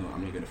like, no,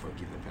 I'm not going to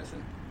forgive the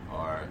person,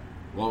 or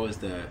what was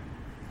the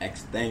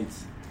extent?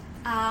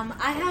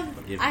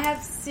 I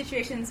have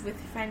situations with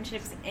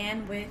friendships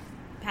and with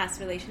past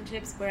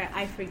relationships where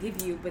I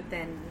forgive you, but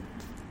then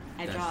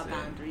I draw a That's it.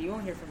 boundary. You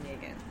won't hear from me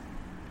again.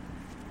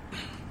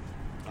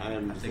 I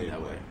am I the think same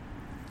that way. way.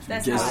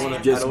 That's Just- how I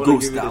am. just I don't wanna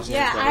ghost give it a out. chance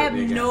Yeah, to I hurt have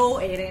me again. no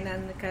Aiden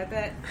and the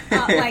carpet.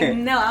 Like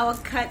no, I will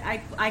cut.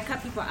 I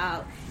cut people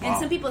out. And Wow.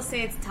 some people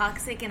say it's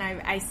toxic, and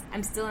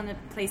I'm still in a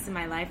place in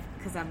my life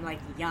because I'm like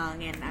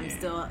young and I'm Yeah.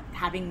 still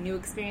having new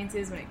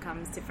experiences when it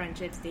comes to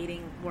friendships,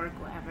 dating, work,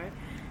 whatever.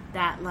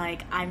 That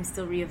like I'm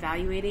still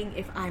reevaluating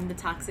if I'm the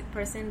toxic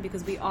person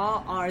because we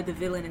all are the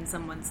villain in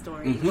someone's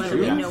story, whether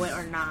we Yeah. know it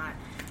or not.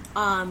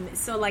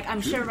 So like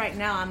I'm sure right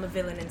now I'm a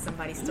villain in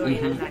somebody's story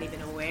and I'm not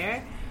even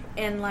aware.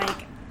 And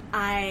like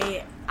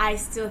I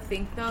still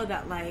think though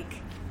that like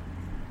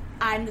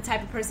I'm the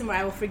type of person where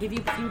I will forgive you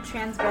if you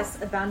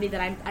transgress a boundary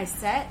that I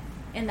set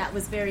and that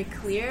was very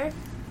clear.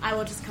 I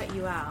will just cut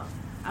you out.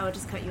 I will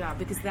just cut you out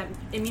because that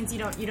it means you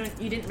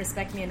didn't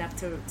respect me enough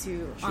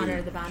to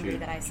honor the boundary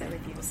that I set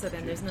with you. So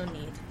then there's no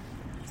need.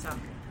 So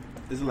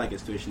This is like a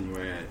situation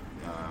where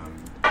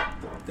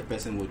the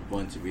person would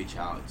want to reach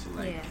out to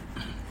like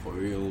Yeah. for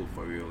real,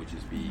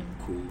 just be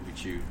cool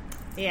with you.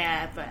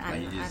 yeah, but Like, I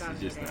you just- don't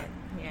it's need just it. like-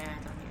 Yeah,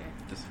 I don't need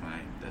it. That's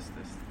fine. That's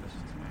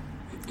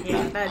fine.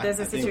 Yeah, there's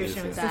I a think situation it's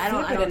with just- that. I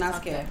don't flip it and talk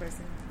ask to her. that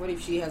person. What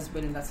if she has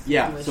been in that situation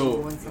Yeah, where she so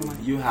wants someone?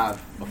 you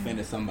have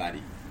offended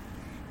somebody.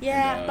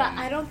 Yeah, And, but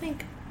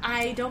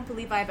I don't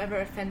believe I've ever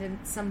offended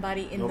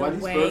somebody in Nobody's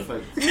the way.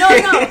 perfect. No,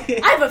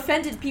 I've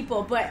offended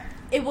people, but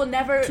it will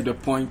never To the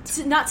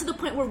point. not to the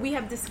point where we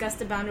have discussed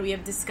a boundary. We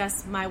have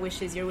discussed my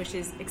wishes, your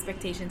wishes,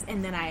 expectations,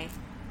 and then I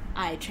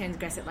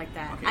transgress it like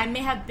that. Okay. I may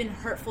have been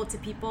hurtful to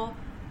people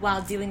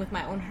while dealing with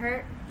my own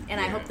hurt, and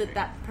I Yeah, hope that okay.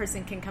 that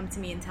person can come to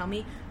me and tell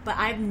me. But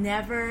I've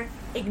never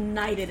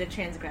ignited a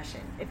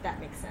transgression, if that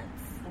makes sense.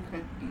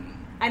 Okay.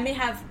 I may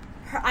have.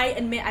 I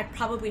admit I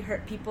probably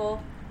hurt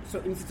people So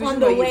in situations on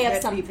the where you way of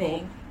hurt something.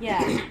 people,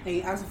 Yeah. and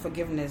you ask for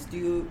forgiveness, do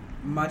you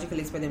magically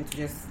expect them to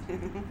just?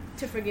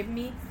 To forgive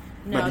me?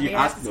 But No, you they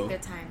have asked, to take though. their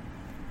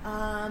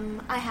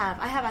time. I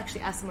have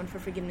actually asked someone for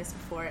forgiveness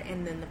before,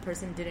 and then the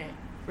person didn't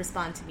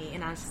respond to me,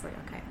 and I was just like,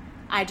 okay.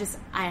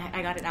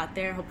 I got it out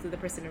there. Hopefully, the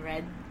person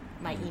read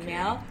my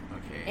email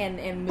Okay.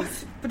 and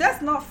moved. But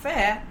that's not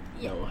fair.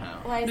 No, how?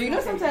 Why is Do you it know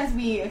not fair? sometimes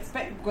we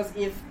expect because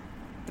if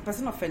the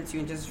person offends you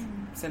and just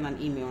send an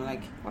email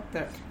like what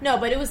the No,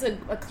 but it was a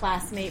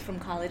classmate from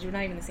college. We're not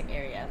even in the same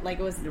area. Like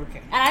it was,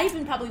 Okay. and I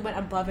even probably went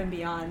above and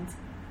beyond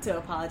to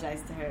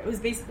apologize to her. It was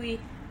basically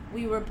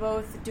we were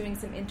both doing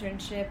some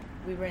internship.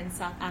 We were in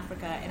South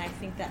Africa, and I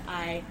think that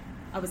I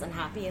I was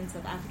unhappy in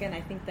South Africa, and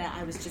I think that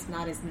I was just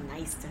not as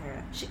nice to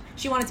her.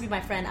 She wanted to be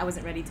my friend. I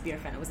wasn't ready to be her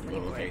friend. I wasn't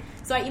ready for it.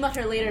 So I emailed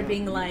her later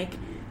being like,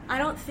 I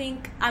don't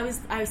think I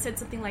said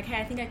something like,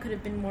 hey, I think I could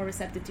have been more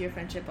receptive to your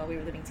friendship while we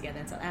were living together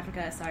in South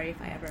Africa. Sorry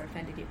if I ever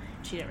offended you.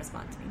 She didn't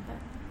respond to me, but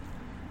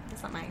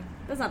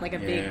that's not like a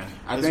big...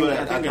 I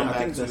come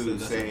back to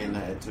saying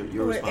that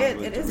your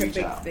responsibility it is to a reach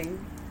big out.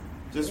 thing.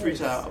 Just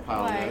reach out,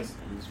 apologize.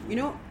 You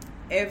know,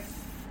 if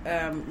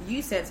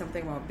you said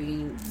something about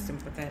being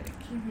sympathetic,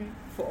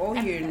 for all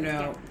you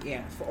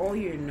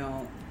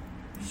know,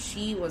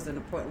 she was at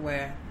a point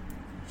where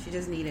she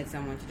just needed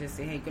someone to just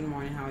say, hey, good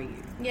morning, how are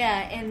you?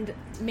 Yeah, and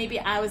maybe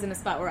I was in a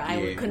spot where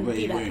I couldn't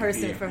be that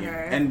person for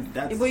her. And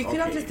that's but you could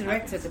have just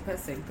directed the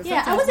person.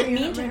 Yeah, I wasn't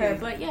mean to her,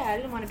 but I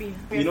didn't want to be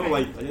her You know,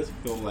 friend. like, I just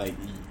feel like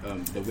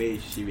the way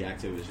she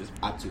reacted was just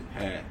up to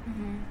her.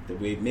 The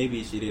way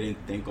maybe she didn't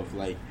think of,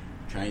 like,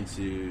 trying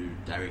to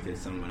direct it to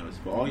someone else.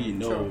 For all you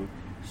know... Sure.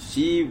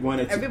 She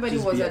wanted to everybody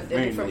just was be at a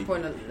friend, different like,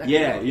 point of, like,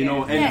 you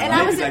know, and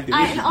I was, like the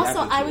and also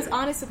I was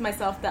honest with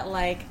myself that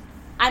like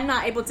I'm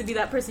not able to be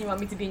that person you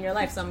want me to be in your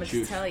life, so I'm gonna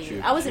just tell you.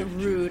 I wasn't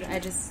rude.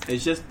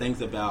 It's just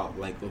things about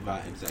like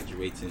over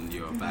exaggerating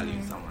your value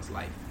in someone's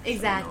life.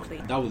 Exactly.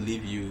 So, that would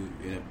leave you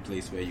in a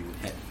place where you would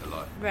hurt a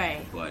lot.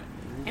 Right. But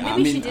and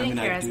maybe she didn't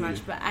care as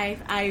much, but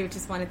I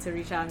just wanted to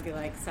reach out and be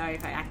like, sorry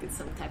if I acted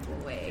some type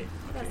of way.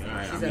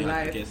 She's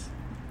alive.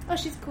 Oh,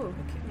 she's cool.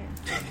 Okay.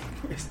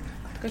 Yeah.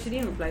 Because she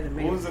didn't reply to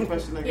me. What was the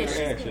question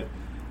again?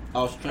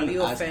 I was trying have to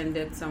you ask,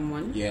 offended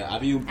someone? Yeah,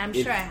 have you? I'm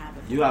sure I have.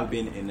 You have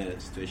been in a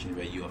situation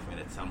where you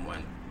offended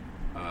someone.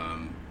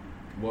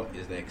 What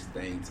is the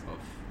extent of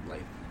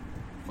like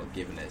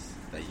forgiveness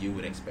that you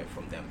would expect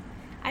from them?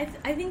 I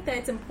think that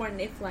it's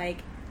important if like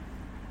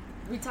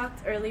we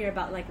talked earlier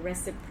about like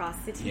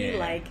reciprocity.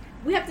 Like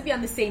we have to be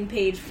on the same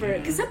page for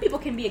because some people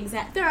can be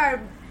exact.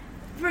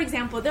 For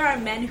example, there are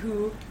men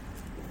who.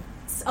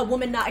 A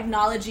woman not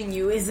acknowledging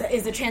you is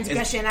a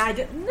transgression. Most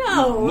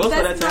of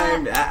the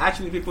time,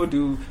 actually, people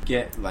do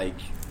get like.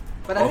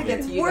 But I think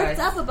that's you worked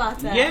guys. up about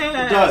that. It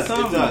Yeah, does.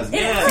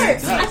 It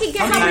hurts. I can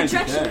get how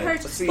rejection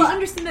hurts, but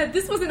understand that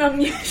this wasn't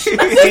unusual.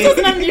 This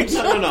wasn't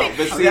unusual. No.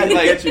 But see, like,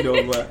 get you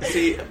though,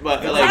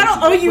 but like, I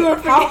don't owe you a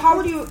how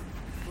would you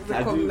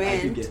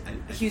recommend? I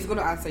do he's going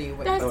to answer you.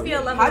 There has to be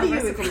a level how do of you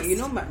reciprocity.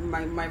 recommend? You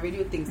know my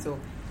radio thing. So,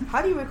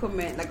 how do you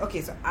recommend? Like,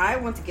 okay, so I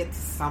want to get to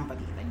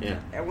somebody. Like,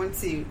 I want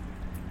to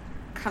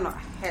kind of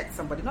hurt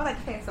somebody, not like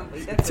hurt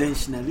somebody. That's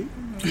intentionally.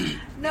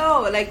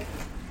 No, like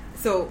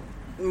so.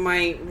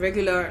 My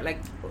regular, like,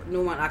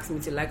 no one asks me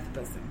to like the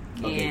person,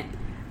 and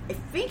I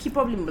think he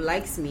probably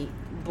likes me,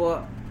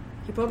 but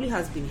he probably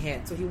has been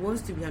hurt, so he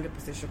wants to be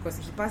 100% sure. Because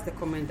he passed the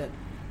comment that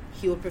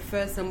he would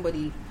prefer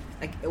somebody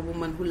like a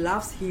woman who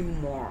loves him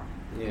more.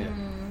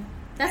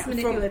 That's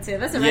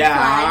manipulative. That's a red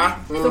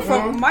flag. So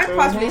from my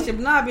past relationship,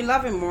 now I've been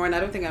loving more, and I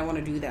don't think I want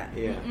to do that.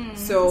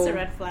 So that's a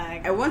red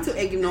flag. I want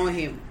to ignore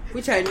him,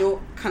 which I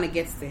know kind of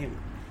gets to him,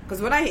 because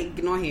when I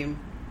ignore him,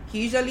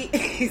 he usually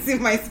is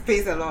in my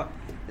space a lot.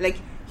 Like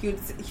he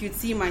would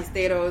see my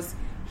status.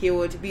 He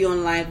would be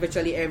online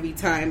virtually every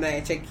time that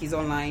I check he's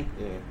online.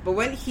 But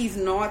when he's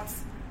not,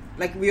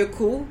 like, we're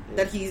cool,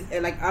 that he's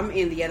like, I'm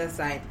in the other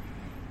side,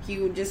 he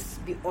would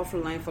just be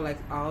offline for like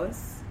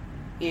hours,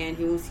 and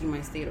he won't see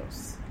my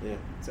status.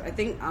 So I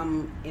think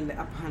I'm in the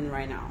upper hand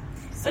right now.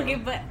 So. Okay,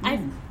 but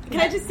can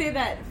I just say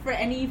that for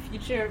any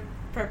future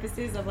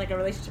purposes of like a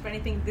relationship or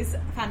anything, this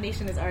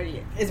foundation is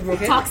already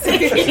broken. Toxic.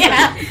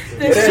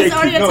 This is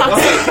already a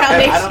toxic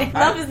foundation.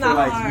 Love is not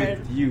like hard.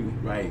 With you,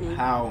 right?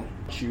 How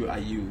true are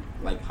you?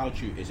 Like, how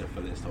true is your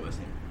feelings towards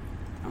him?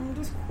 I'm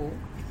just cool.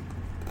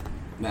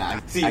 Nah,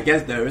 I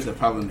guess there is a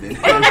problem then.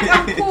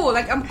 I'm cool.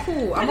 Like, I'm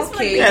cool. I'm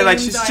okay. Yeah, like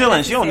she's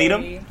chilling. She don't need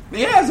him.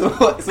 Yeah, so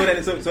then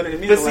it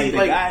means like the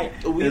guy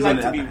we like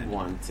to be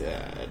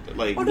wanted.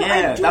 Like,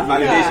 that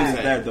validation is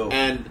there though.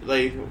 And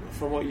like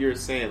from what you're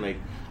saying, like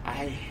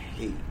I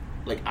hate.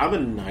 Like, I'm a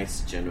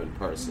nice, genuine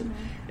person.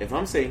 If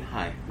I'm saying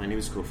hi, my name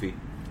is Kofi,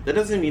 that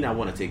doesn't mean I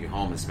want to take you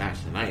home and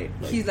smash tonight.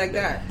 Like, he's like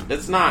that.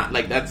 That's not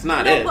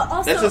it. But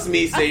also, that's just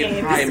me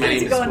saying hi. My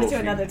name is going Kofi. into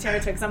another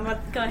territory. So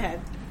go ahead.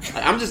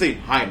 I'm just saying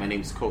hi. My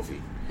name is Kofi.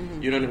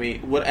 You know what I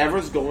mean?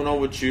 Whatever's going on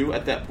with you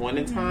at that point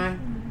in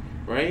time,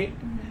 right?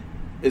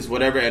 Is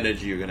whatever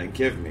energy you're gonna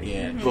give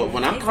me. But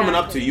when I'm coming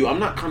up to you, I'm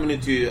not coming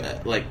into you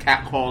like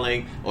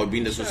catcalling or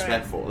being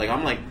disrespectful. Like,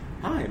 I'm like,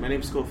 hi, my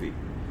name is Kofi.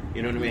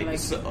 You know what I mean? Like,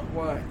 so,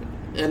 what?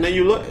 And then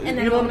you look, and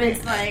then you know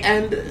woman's like,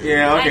 and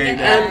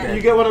and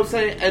you get what I'm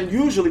saying. And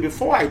usually,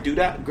 before I do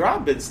that, girl,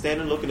 I've been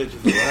standing looking at you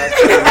for the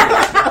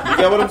last you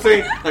get what I'm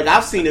saying? Like,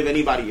 I've seen if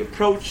anybody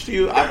approached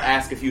you. I've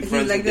asked a few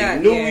friends like if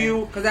that, they knew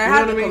you. Because I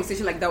had a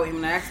conversation like that with him,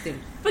 and I asked him.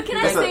 But can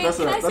I say,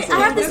 I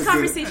have this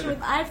conversation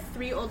with. I have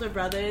 3 older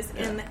brothers,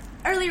 and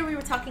earlier we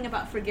were talking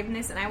about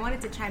forgiveness, and I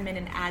wanted to chime in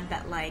and add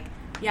that, like,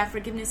 yeah,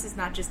 forgiveness is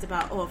not just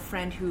about a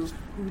friend who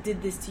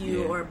did this to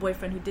you or a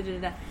boyfriend who did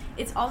it.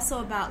 It's also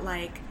about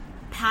like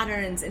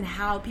patterns and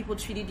how people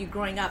treated you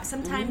growing up.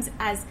 Sometimes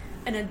as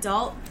an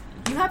adult,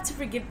 you have to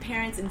forgive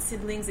parents and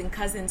siblings and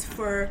cousins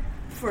for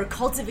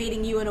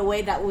cultivating you in a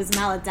way that was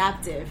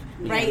maladaptive,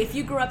 right? If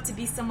you grew up to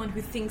be someone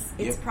who thinks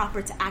it's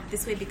proper to act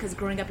this way because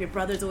growing up your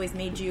brothers always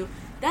made you,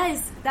 that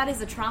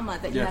is a trauma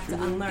that you have to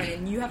unlearn,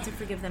 and you have to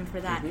forgive them for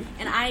that.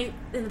 And I,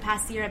 in the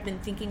past year, I've been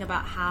thinking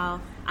about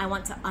how I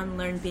want to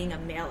unlearn being a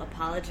male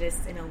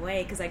apologist in a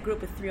way, because I grew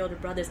up with 3 older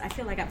brothers. I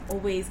feel like I'm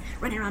always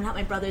running around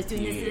helping my brothers,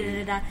 doing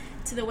this,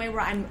 to the way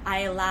where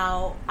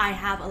I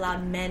have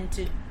allowed men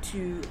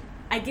to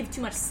I give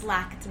too much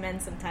slack to men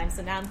sometimes,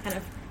 so now I'm kind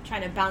of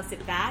trying to bounce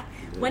it back.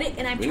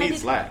 And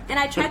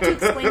I tried to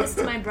explain this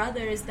to my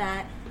brothers,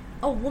 that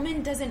a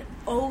woman doesn't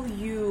owe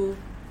you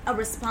a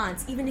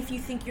response, even if you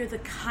think you're the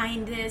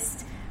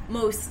kindest,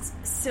 most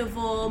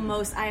civil,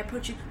 I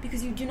approach you,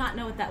 because you do not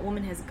know what that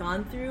woman has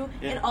gone through.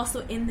 And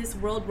also in this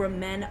world where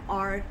men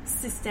are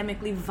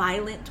systemically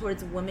violent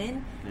towards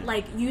women,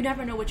 like, you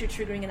never know what you're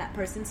triggering in that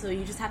person, so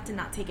you just have to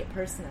not take it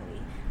personally.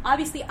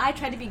 Obviously, I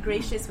try to be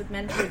gracious with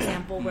men, for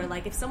example, where,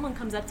 like, if someone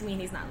comes up to me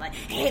and he's not like,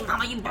 hey,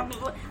 mama, you blah, blah,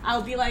 blah,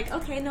 I'll be like,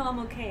 okay, no, I'm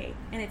okay,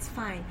 and it's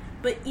fine.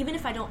 But even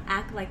if I don't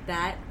act like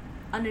that,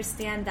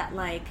 understand that,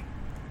 like,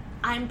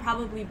 I'm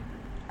probably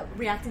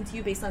reacting to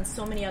you based on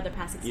so many other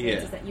past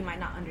experiences that you might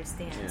not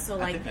understand. So,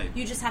 like,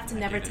 you just have to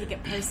never take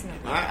it personally.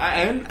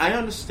 I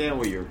understand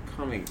where you're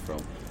coming from,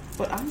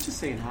 but I'm just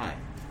saying hi.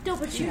 No,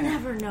 but you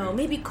never know.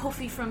 Maybe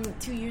Kofi from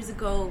 2 years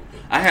ago.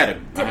 I had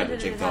a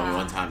chick tell me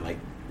one time, like,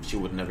 she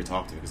would never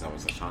talk to me because I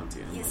was Ashanti.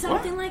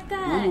 Something like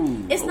that.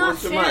 It's not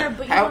fair,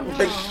 but you don't know.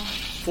 Like,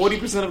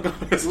 40% of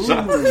Ghana is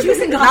Ashanti. She was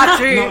in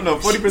Ghana. No,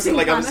 40%.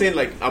 Like, I'm saying,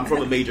 like, I'm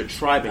from a major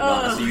tribe in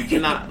Ghana, so you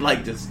cannot,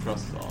 like, just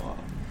trust it all.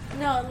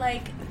 No,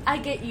 like, I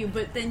get you,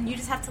 but then you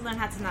just have to learn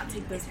how to not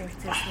take those things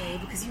personally,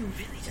 because you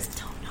really just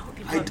don't know what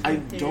people are I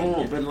going through.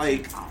 don't, but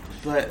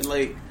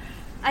like...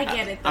 I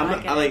get it,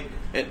 though.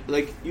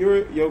 Like,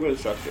 you're a yoga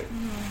instructor.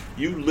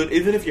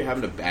 Even if you're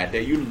having a bad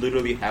day, you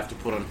literally have to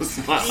put on a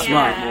smile.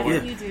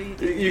 Yeah, you do.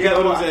 You get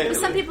what I'm saying? But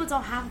some people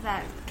don't have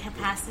that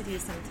capacity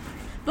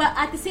sometimes. But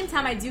at the same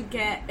time, I do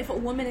get, if a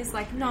woman is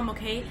like, no, I'm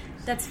okay,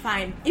 that's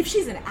fine. If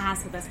she's an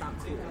asshole, that's not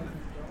cool.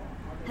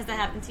 Has that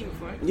happened to you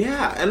before?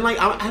 Yeah, and like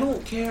I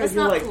don't care if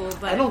you're like cool,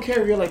 I don't care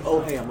if you're like,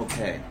 oh hey, I'm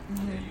okay.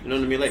 You know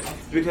what I mean? Like,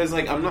 because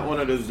like I'm not one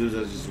of those dudes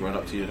that just run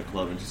up to you in a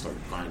club and just start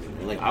finding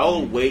you. Like,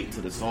 I'll wait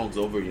till the song's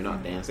over, you're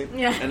not dancing,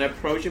 and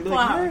approach you and be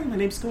like, hi, my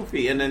name's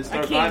Kofi, and then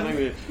start vibing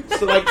with you.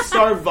 So like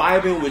start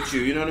vibing with you.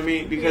 You know what I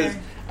mean? Because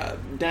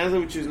dancing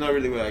with you is not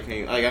really where I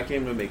came. Like, I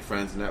came to make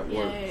friends and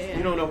network.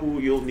 You don't know who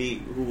you'll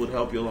meet, who would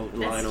help you along the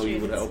line, or you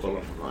would help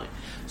along the line.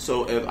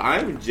 So if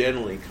I'm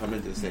generally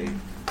coming to say,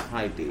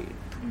 hi, D.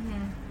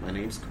 My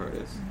name's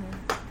Curtis.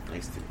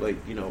 Nice to, like,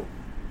 you know.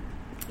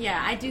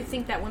 Yeah, I do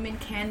think that women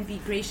can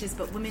be gracious,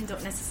 but women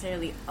don't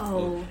necessarily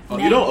owe men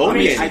you don't owe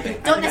me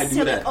anything. Don't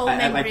necessarily owe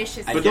men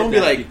graciousness. But don't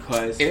be like,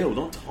 ew,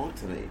 don't talk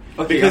to me.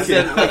 Because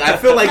then, like, I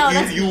feel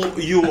like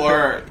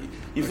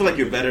you feel like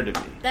you're better than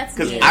me. That's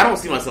because I don't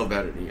see myself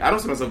better than you. I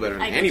don't see myself better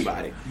than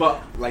anybody. But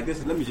like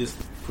this, let me just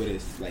put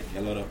this like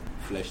a lot of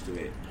flesh to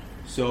it.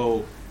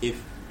 So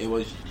if it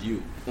was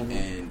you,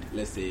 and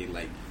let's say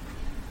like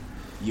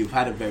you've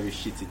had a very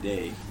shitty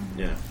day,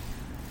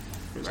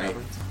 right?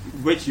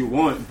 Which you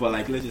want, but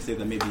like let's just say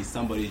that maybe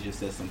somebody just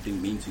said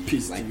something mean to you,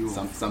 like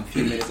some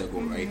few minutes ago,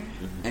 right?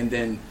 And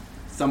then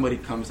somebody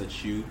comes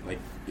at you, like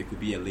it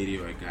could be a lady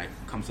or a guy,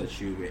 comes at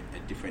you with a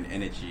different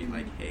energy,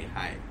 like, hey,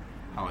 hi,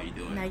 how are you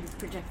doing? Now you're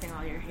projecting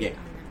all your hate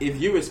on them.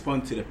 If you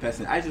respond to the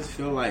person, I just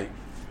feel like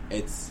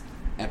it's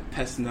a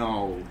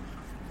personal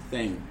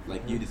thing,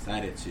 like you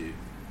decided to,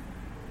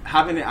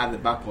 having it at the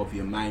back of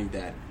your mind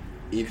that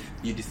if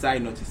you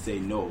decide not to say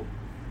no,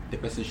 the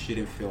person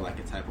shouldn't feel like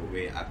a type of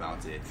way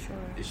about it. Sure.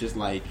 It's just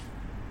like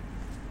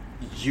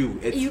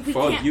it's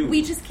for you.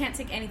 We just can't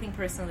take anything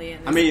personally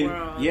in this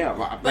world. Yeah,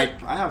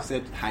 like I have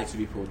said hi to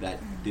people that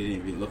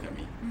didn't even look at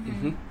me.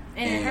 And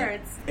it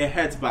hurts. It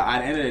hurts, but at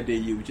the end of the day,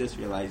 you just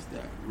realize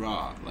that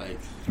like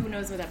who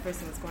knows what that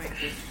person was going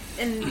through,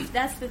 and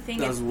that's the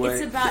thing. It's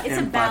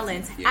a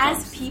balance.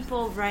 As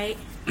people, right?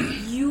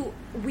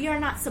 We are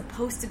not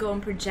supposed to go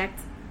and project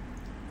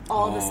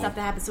all the stuff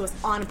that happens to us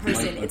on a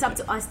person. It's up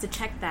to us to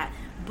check that.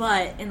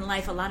 But in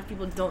life, a lot of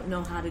people don't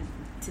know how to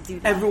do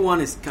that. Everyone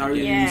is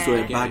carrying sort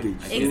of baggage.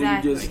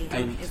 Exactly.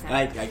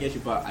 I get you,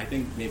 but I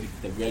think maybe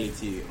the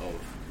reality of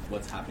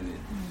what's happening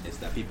is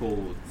that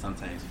people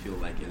sometimes feel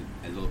like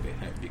a little bit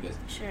hurt because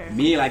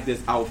me like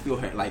this, I'll feel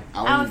hurt. Like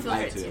I won't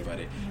lie to you about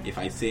it. If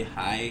I say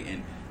hi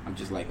and I'm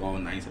just like all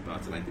nice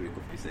about it, like the way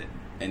Kofi said,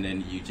 and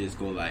then you just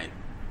go like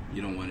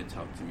you don't want to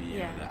talk to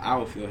me, I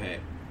will feel hurt.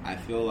 I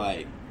feel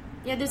like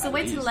there's a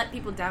way to let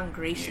people down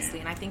graciously,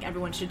 and I think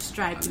everyone should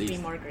strive to be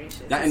more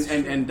gracious.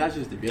 And that's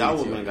just the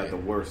reality. Y'all women got the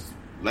worst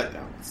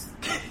letdowns.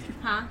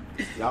 Huh?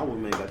 Y'all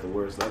women got the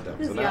worst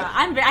letdowns. So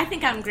I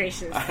think I'm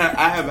gracious.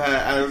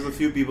 There's a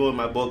few people in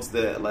my books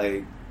that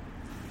like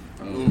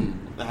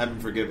I haven't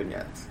forgiven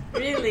yet.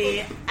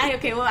 Really? I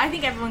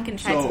think everyone can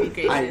try to be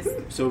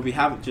gracious. So we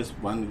have just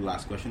one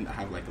last question. I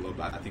have like a little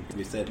bit. I think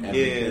we said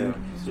everything.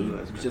 So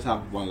we just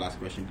have one last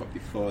question, but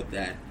before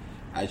that,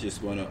 I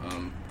just want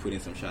to put in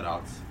some shout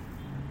outs.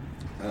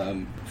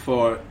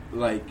 For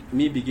like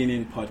me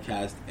beginning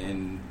podcast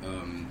and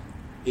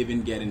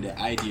even getting the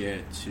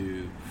idea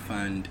to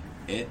fund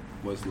it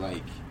was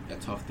like a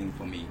tough thing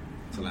for me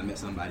till I met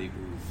somebody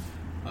who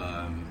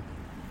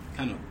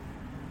kind of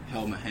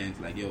held my hands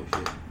like, yo,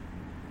 shit,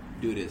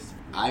 do this.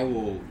 I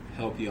will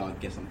help you out,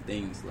 get some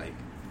things, like,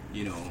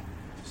 you know.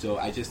 So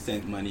I just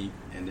sent money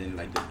and then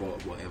like they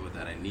bought whatever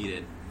that I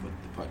needed for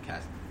the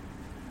podcast.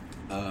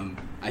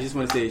 I just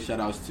want to say shout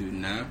outs to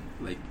Na.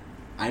 Like,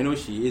 I know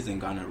she is in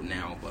Ghana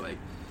now, but like,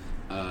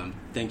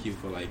 thank you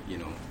for like, you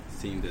know,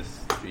 seeing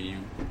this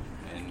dream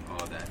and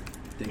all that.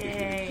 Thank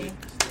you.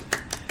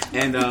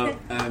 And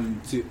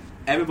to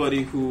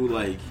everybody who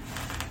like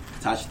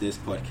touched this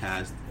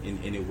podcast in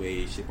any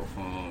way, shape or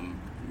form,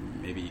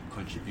 maybe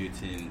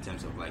contributing in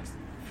terms of like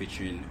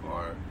featuring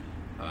or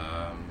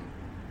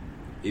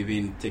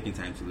even taking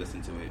time to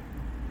listen to it.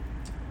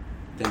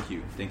 Thank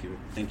you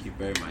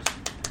very much.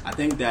 I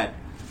think that,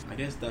 I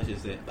guess that's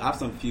just it. I have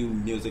some few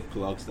music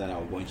plugs that I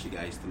want you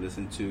guys to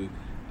listen to.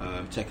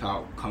 Check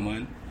out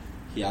Common.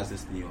 He has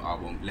this new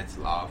album, Let's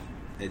Love.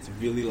 It's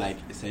really like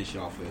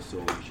essential for your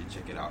soul. You should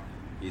check it out.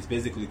 He's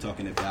basically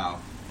talking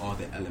about all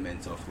the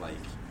elements of like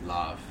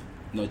love,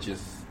 not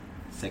just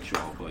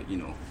sexual, but you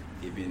know,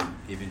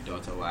 even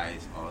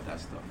daughter-wise, all that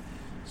stuff.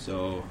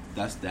 So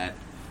that's that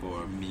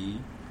for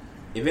me.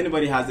 If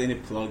anybody has any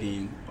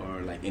plugging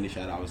or like any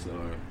shout outs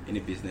or any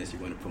business you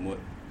want to promote,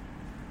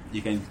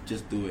 you can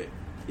just do it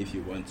if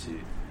you want to.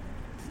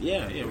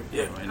 Yeah. And if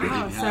you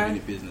have any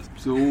business.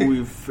 So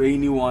if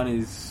anyone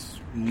is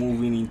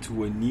moving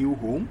into a new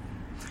home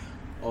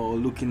or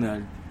looking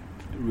at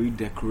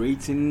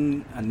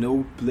redecorating an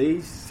old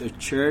place, a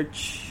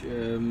church,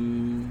 a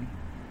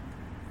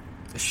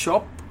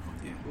shop,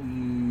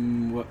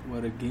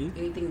 what again?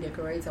 Anything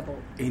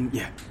decoratable.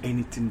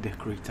 Anything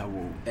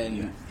decoratable.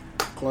 And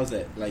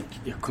closet, like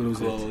your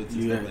closet. Clothes,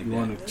 you like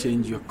want to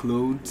change your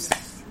clothes.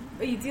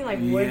 Oh, you do like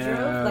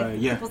wardrobe, like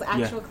people's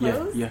actual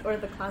clothes, or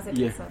the closet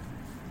itself?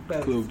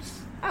 Both.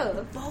 Clothes.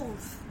 Oh,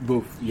 both.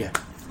 Both, yeah.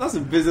 That's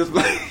a business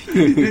plan.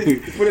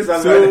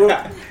 So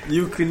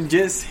you can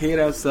just hit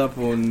us up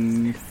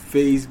on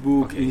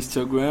Facebook,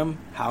 Instagram,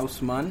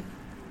 Houseman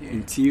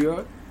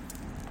Interior.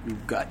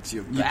 We've got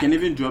your back. You can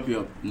even drop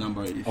your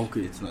number if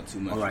it's not too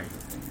much. All right.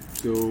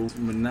 So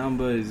my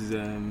number is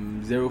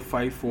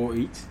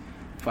 0548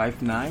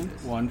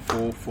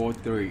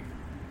 591443.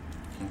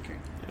 Okay.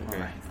 All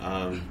right.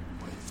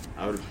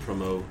 I would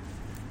promote.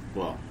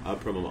 Well, I'll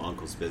promote my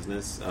uncle's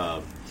business.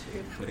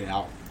 Put it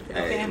out.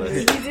 Hey,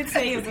 You did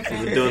say he was a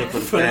family. we're doing it for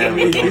the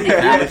family.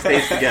 Family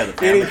stays together.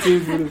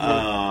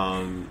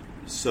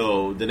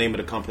 So the name of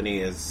the company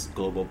is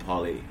Global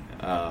Poly.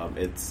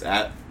 It's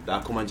at the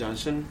Akuma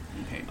Junction,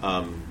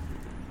 a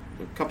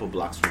couple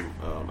blocks from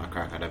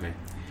Accra Academy.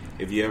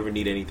 If you ever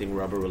need anything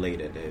rubber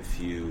related, if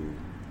you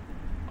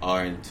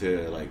are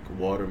into like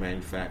water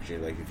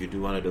manufacturing, like if you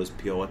do one of those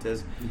pure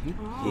waters,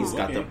 he's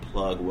got the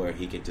plug where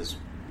he can just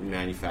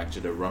manufacture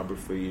the rubber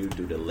for you,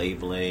 do the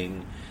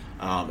labeling.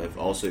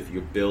 If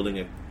you're building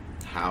a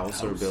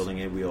house or building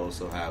it, we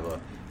also have a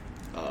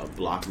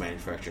block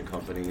manufacturing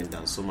company in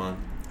Dansoman,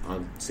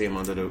 same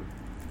under the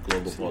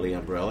Global Poly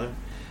umbrella.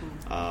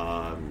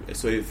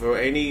 So for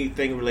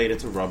anything related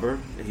to rubber,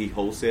 he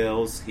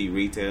wholesales, he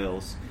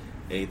retails,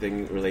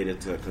 anything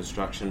related to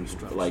construction.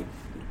 Like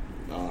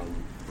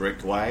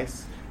brick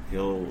wise,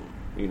 he'll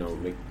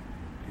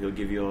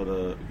give you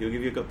a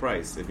good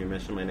price if you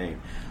mention my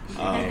name.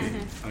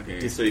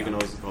 Okay. So you can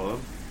also call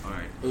him. All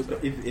right. So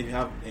if you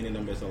have any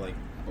numbers or like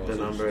the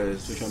number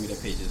is social media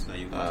pages that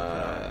you want.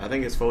 I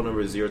think his phone number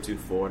is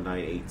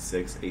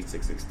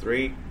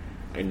 024-986-8663.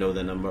 I know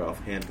the number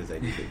offhand because I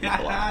need to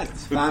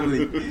It's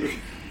family.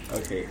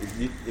 Okay.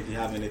 If you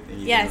have anything.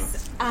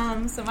 Yes.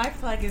 So my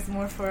plug is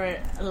more for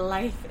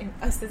life.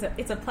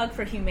 It's a plug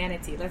for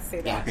humanity. Let's say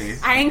that. Okay.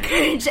 I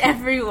encourage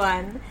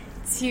everyone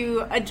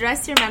to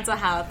address your mental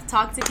health.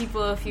 Talk to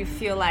people if you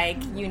feel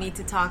like you need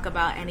to talk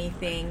about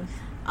anything.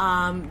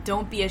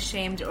 Don't be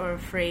ashamed or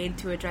afraid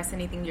to address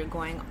anything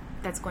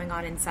that's going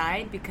on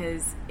inside,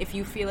 because if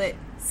you feel it,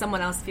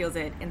 someone else feels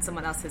it and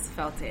someone else has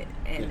felt it,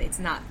 and it's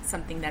not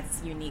something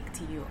that's unique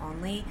to you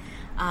only.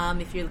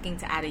 If you're looking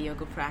to add a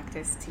yoga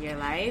practice to your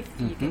life,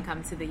 you can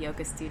come to the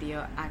Yoga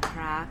Studio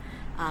Accra.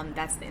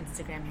 That's the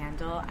Instagram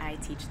handle. I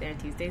teach there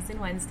Tuesdays and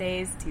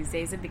Wednesdays.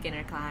 Tuesdays a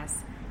beginner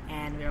class,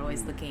 and we're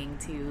always looking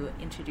to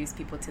introduce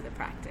people to the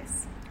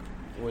practice.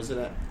 Where's it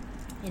at?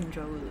 In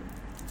Joulu.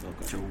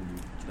 Okay.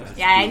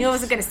 Yeah, I knew I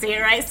wasn't going to say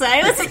it right, so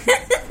I was...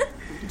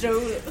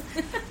 Joulu.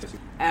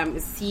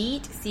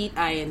 Seed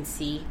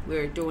INC.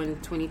 We're doing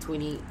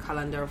 2020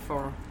 calendar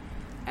for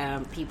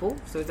people.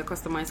 So it's a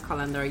customized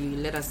calendar. You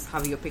let us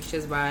have your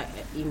pictures by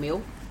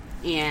email,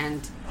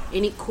 and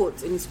any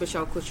quotes, any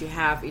special quotes you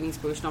have, any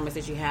inspirational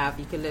message you have,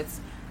 you can let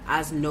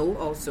us know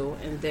also,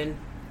 and then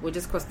we'll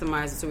just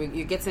customize it. So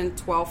you're getting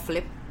 12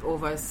 flip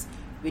overs.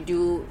 We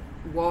do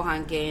wall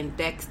hanging,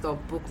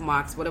 desktop,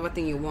 bookmarks, whatever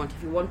thing you want.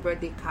 If you want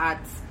birthday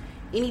cards,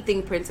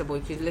 anything printable,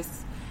 you can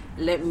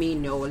let me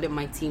know, let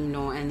my team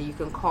know, and you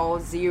can call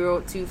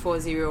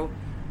 0240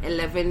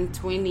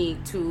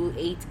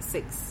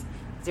 11-2286.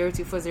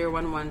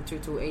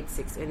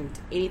 0240112286. And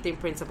anything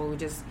principal will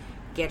just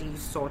get you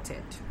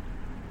sorted.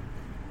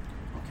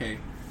 Okay.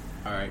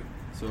 All right.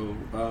 So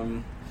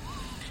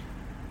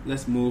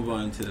let's move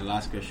on to the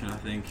last question. I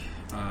think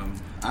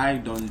I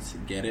don't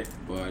get it,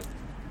 but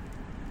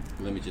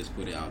let me just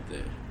put it out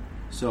there.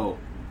 So,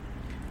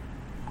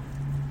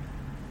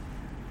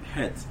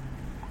 hurt,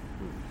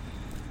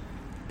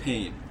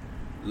 pain,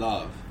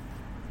 love,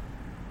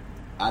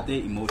 are they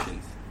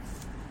emotions?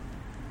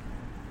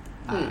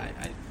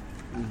 I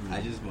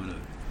just want to.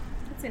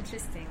 That's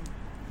interesting.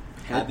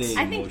 Are they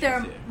I think they're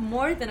emotions, yeah?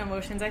 more than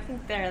emotions. I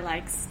think they're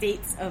like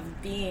states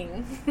of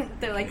being.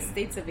 They're like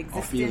states of Or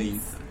existence.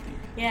 feelings. I think.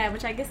 Yeah,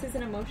 which I guess is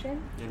an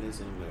emotion. It is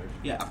an emotion.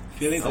 Yeah,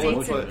 feelings I are would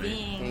States of put emotions.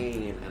 being.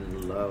 pain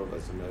and love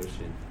as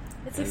emotion.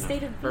 It's a And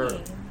state of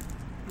hurt.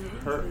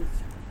 being.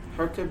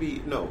 Hurt could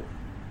be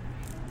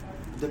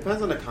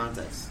depends on the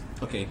context.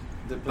 Okay.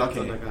 Depends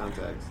on the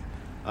context.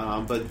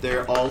 But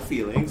they're all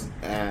feelings,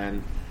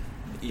 and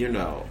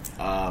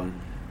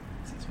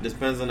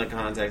depends on the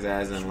context.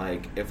 As in,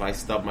 like, if I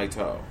stub my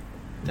toe,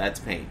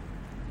 that's pain.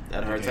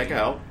 That hurts like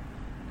hell,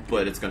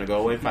 but it's gonna go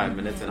away in 5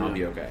 minutes, and I'll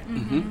be okay.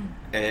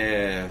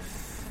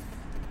 If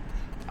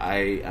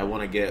I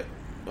want to get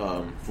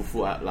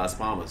fufu at Las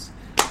Palmas,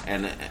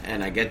 and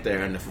I get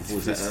there and the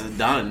fufu's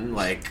done,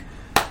 like,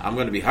 I'm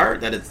gonna be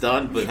hurt that it's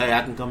done, but hey,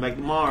 I can come back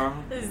tomorrow.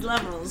 There's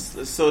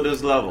levels. So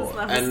there's levels.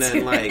 There's levels And to then,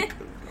 it. like,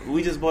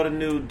 we just bought a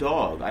new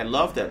dog. I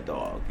love that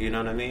dog. You know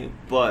what I mean?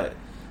 But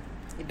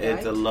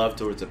it's a love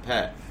towards a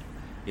pet.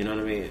 You know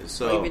what I mean?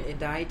 So Or even it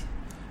died.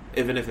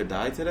 even if it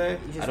died today,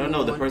 You just I don't know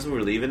move the on. person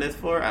we're leaving it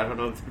for. I don't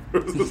know if the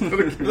person's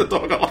gonna keep the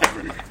dog alive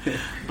or not.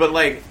 But,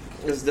 like,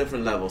 there's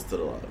different levels to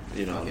the love.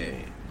 You know?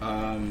 Okay.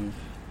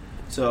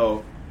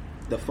 So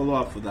the follow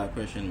up for that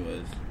question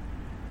was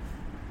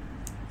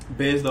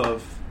based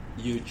off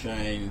you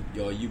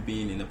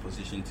being in a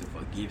position to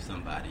forgive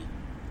somebody.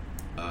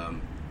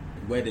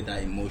 Where did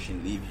that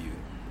emotion leave you?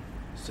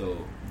 So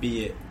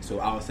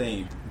I was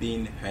saying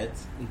being hurt.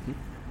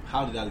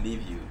 How did that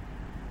leave you?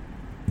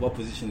 What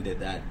position did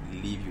that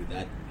leave you?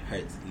 That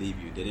hurt leave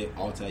you? Did it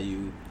alter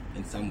you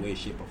in some way,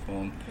 shape, or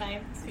form? Can I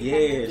speak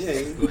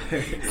Yes. on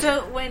this?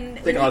 So when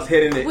I think I was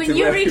hitting it when too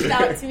you much. reached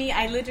out to me,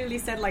 I literally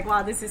said, like,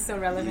 wow, this is so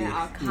relevant.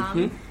 I'll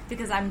come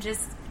because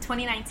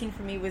 2019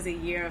 for me was a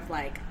year of,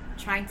 like,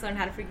 trying to learn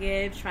how to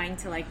forgive, trying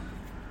to, like,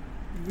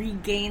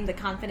 regain the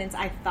confidence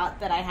I thought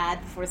that I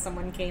had before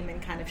someone came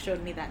and kind of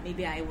showed me that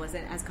maybe I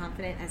wasn't as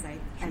confident as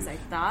I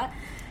thought.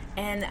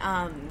 And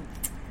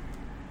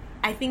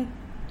I think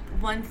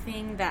one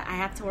thing that I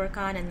have to work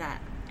on, and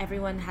that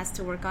everyone has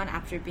to work on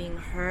after being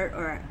hurt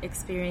or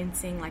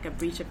experiencing, like, a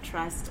breach of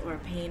trust or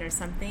pain or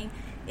something,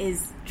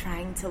 is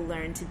trying to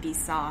learn to be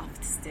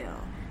soft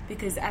still.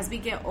 Because as we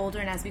get older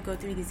and as we go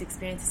through these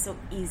experiences, it's so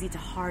easy to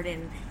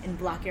harden and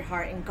block your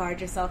heart and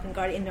guard yourself and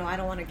no, I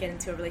don't want to get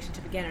into a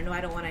relationship again, or no,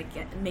 I don't want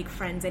to make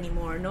friends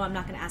anymore, or no, I'm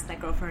not going to ask that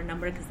girl for her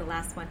number because the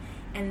last one.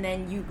 And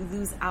then you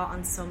lose out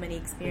on so many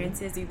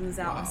experiences. You lose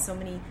out on so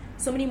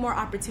many more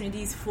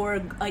opportunities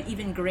for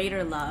even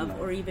greater love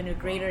or even a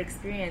greater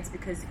experience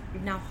because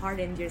you've now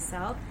hardened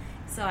yourself.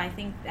 So I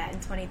think that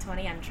in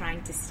 2020, I'm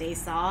trying to stay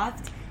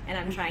soft and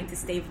I'm trying to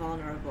stay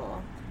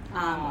vulnerable.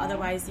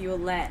 Otherwise, you'll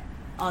let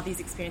all these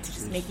experiences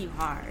just make you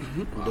hard.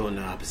 I'm doing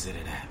the opposite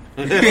of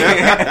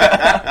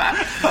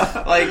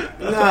that. Like,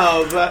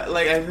 no, but,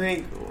 like, I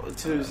think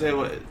to say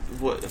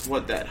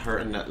what that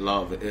hurt and that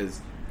love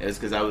is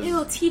because I was. It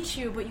will teach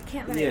you, but you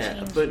can't let it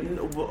change but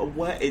you.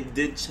 what it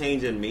did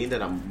change in me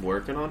that I'm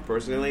working on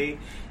personally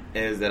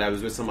is that I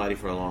was with somebody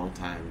for a long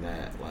time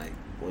that, like,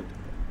 would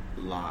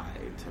lie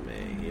to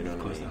me. You know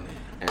what I mean?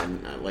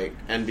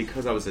 And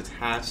because I was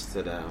attached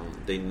to them,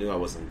 they knew I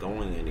wasn't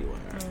going anywhere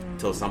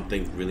until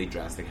something really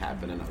drastic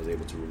happened, and I was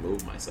able to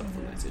remove myself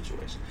from that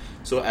situation.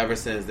 So ever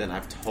since then,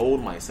 I've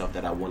told myself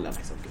that I won't let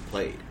myself get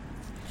played.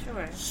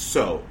 Sure.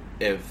 So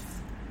if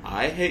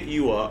I hit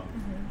you up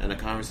and the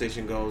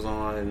conversation goes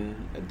on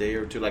a day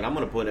or two, like, I'm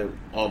gonna put in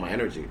all my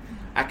energy.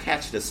 I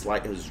catch the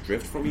slightest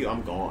drift from you,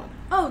 I'm gone.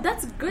 Oh,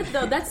 that's good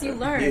though. That's you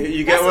learn.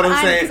 You get what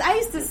I'm saying? Because I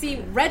used to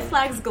see red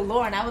flags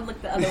galore, and I would look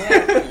the other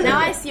way. Now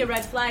I see a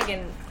red flag,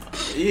 and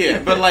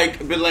Yeah, but like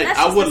That's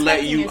I just would let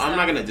respecting you. yourself. I'm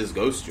not gonna just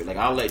ghost you. Like,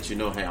 I'll let you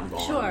know, hey, I'm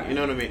gone. Sure. You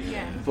know what I mean?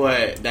 Yeah.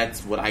 But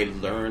that's what I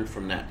learned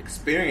from that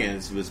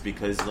experience was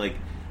because, like,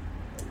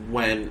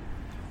 when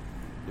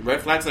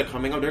red flags are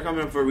coming up, they're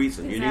coming up for a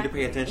reason. You need to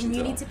pay Exactly. attention And to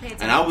you them. need to pay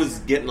And I was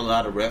attention. getting a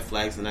lot of red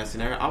flags in that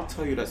scenario. I'll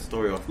tell you that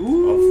story off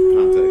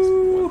context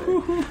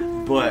one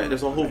day. But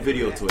there's a whole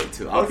video to it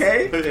too.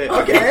 Okay. But,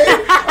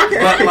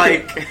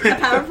 like, a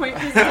PowerPoint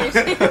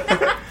presentation.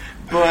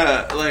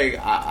 but, like,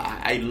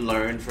 I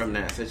learned from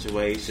that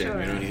situation. Sure.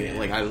 You know what I mean?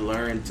 Like, I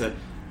learned to,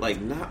 like,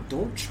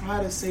 don't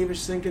try to save a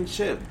sinking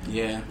ship.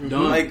 Yeah.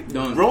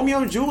 Don't. Romeo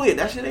and Juliet,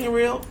 that shit ain't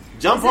real.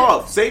 Jump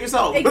off, save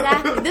yourself.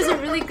 Exactly. There's a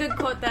really good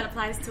quote that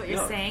applies to what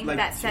you're Yeah, saying like,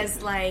 that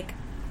says, like,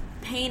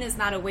 pain is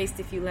not a waste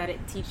if you let it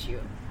teach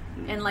you.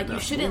 And like you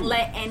shouldn't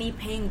let any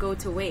pain go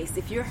to waste.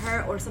 If you're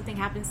hurt or something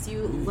happens to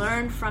you,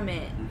 learn from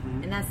it,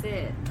 and that's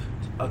it.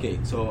 Okay,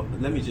 so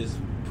let me just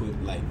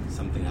put like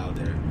something out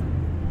there.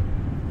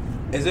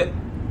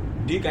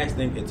 Do you guys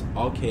think it's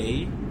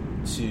okay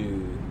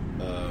to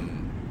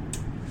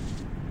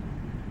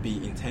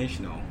be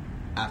intentional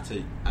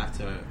after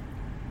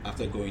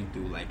going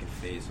through like a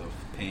phase of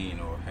pain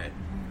or hurt?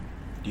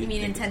 Do You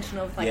mean think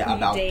intentional with like yeah, who you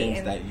about date things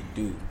and that you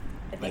do?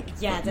 I think,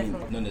 Like, yeah, I mean,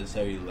 definitely. not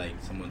necessarily like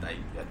someone that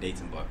you're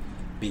dating, but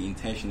be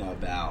intentional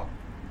about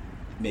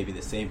maybe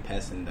the same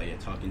person that you're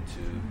talking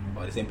to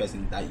or the same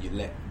person that you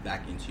let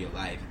back into your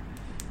life.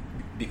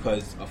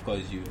 Because, of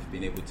course, you've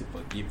been able to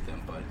forgive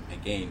them. But,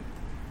 again,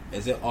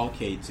 is it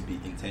okay to be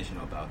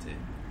intentional about it?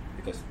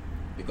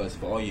 Because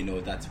for all you know,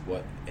 that's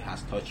what it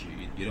has taught you.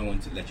 You don't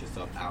want to let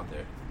yourself out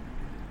there.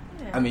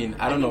 Yeah. I mean,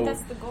 I don't know.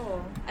 That's the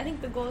goal. I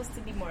think the goal is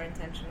to be more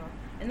intentional.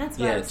 And that's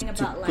what I Yeah, was thinking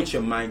to about, like... put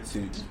your mind to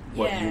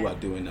what Yeah, you are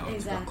doing now,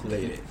 exactly. to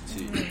calculate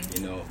it,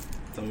 to,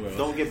 somewhere else.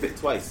 Don't get bit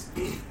twice.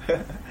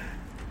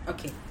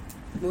 Okay.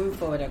 Moving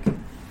forward, okay.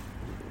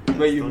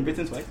 Wait, you've been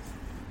bitten twice?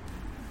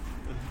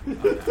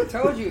 I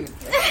told you.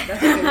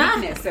 That's your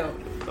weakness, so...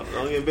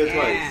 Don't get bit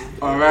twice.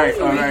 All right.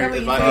 So we cover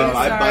If you.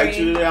 I bite Sorry.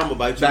 you today, I'm gonna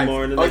bite you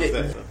more in the next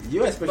day.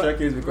 You're a special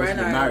case because Right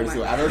you're now, married, right.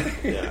 so I don't.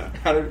 Yeah.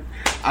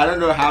 I don't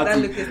know how That to.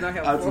 look is not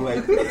how to helpful.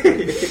 like.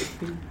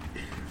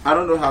 I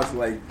don't know how to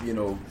like. I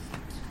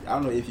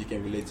don't know if you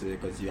can relate to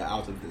it because you're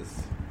out of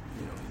this.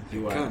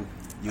 You are. Can.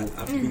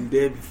 I've been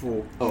there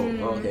before. Oh,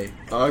 okay.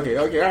 All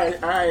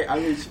right. I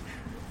mean,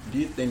 do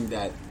you think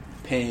that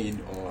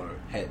pain or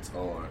hurt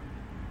or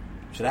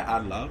should I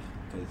add love?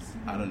 Because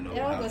I don't know It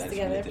all how goes that's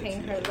together, related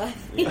pain, to hurt,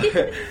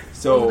 it. love.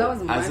 So that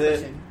was my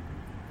question.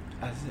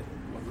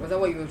 Was that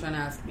what you were trying to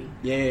ask me?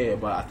 Yeah,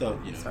 but I thought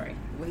Sorry.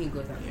 When he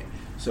goes out. Yeah.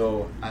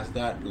 So has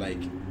that like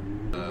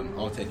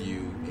altered you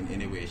in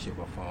any way, shape,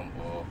 or form,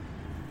 or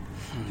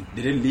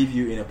did it leave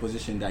you in a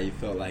position that you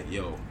felt like,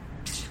 yo?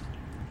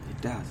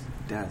 It does.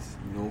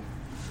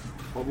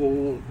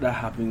 All that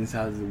happens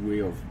has a way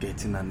of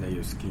getting under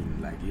your skin.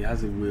 Like it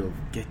has a way of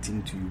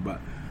getting to you, but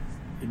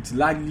it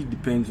largely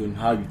depends on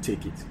how you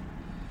take it.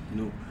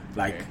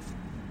 Like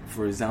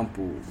for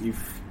example,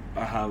 if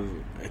I have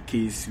a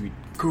case with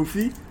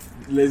Kofi,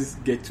 let's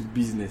get to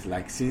business.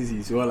 Like since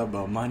he's all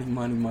about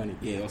money.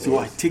 Yeah. So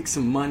I take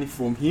some money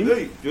from him.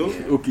 Hey, Joe.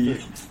 Okay,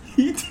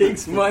 he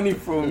takes money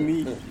from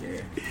me.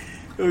 Yeah.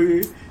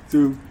 Okay,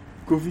 so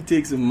Kofi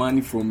takes some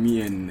money from me,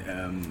 and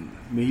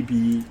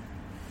maybe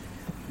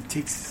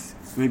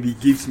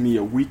gives me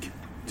a week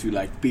to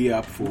like pay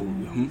up for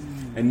him,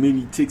 and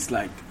maybe it takes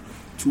like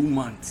 2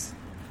 months,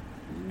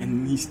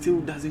 and he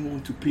still doesn't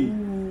want to pay.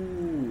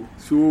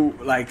 So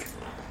like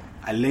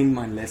I learned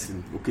my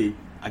lesson. Okay,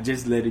 I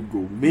just let it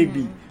go.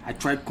 Maybe I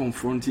tried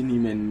confronting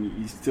him, and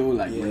he's still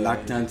like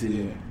reluctant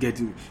in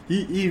getting.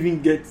 He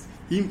even makes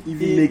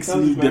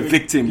me the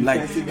victim.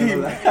 Like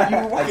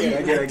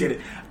I get it.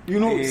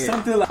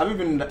 Something like. Have you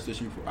been in that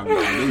situation before? I mean,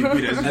 I know you've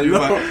been in that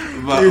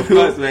situation, but of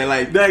course, man,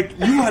 like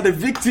you are the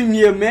victim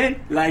here,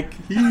 man. Like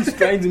he's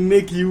trying to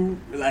make you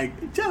like.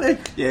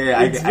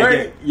 I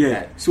get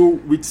it. So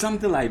with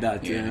something like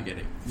that, I get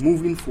it.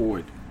 Moving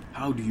forward,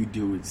 how do you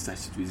deal with such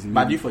situations?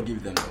 But do you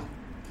forgive them though?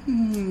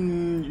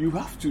 You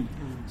have to.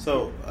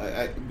 So,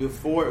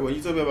 before, when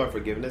you told me about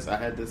forgiveness, I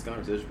had this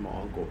conversation with my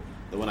uncle,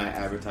 the one I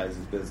advertised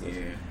his business.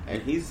 Yeah.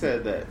 And he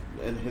said that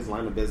in his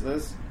line of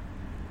business,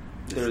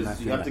 you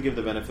have to give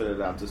the benefit of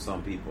the doubt to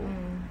some people.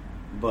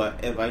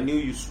 But if I knew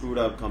you screwed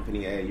up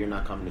company A, you're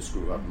not coming to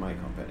screw up my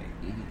company.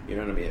 You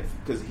know what I mean?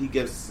 Because he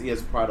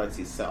has products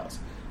he sells.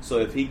 So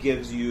if he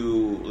gives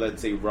you,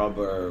 let's say,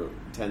 rubber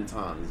 10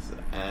 tons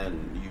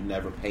and you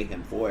never pay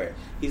him for it,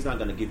 he's not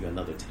going to give you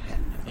another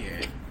 10.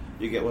 Yeah.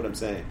 You get what I'm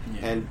saying?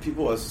 Yeah. And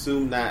people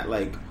assume that,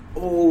 like,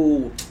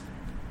 oh,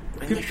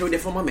 I'm not sure that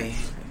for my man.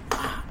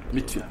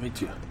 Me too.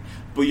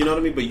 But you know what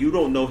I mean? But you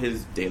don't know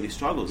his daily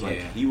struggles.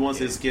 Like he wants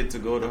Yeah. his kid to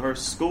go to her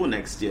school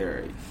next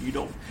year. You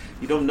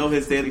don't know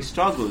his daily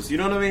struggles. You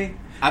know what I mean?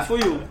 I feel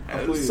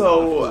you.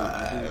 So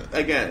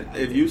again,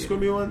 if you screw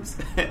me once,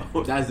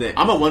 that's it.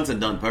 I'm a once and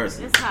done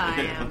person. That's how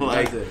I am.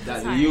 Like,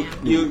 That's how I you.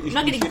 am. You. I'm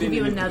not going to give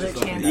you shouldn't another put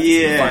yourself chance. in that.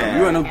 Yeah. But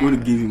you are not going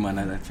to give him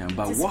another chance.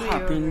 But Just what screw you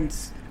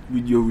happens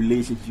with your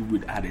relationship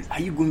with others? Are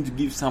you going to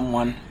give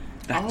someone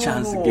that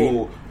chance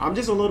again? I'm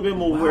just a little bit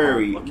more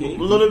wary. Okay. A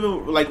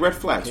little bit like red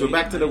flags. Okay. We're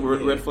back to the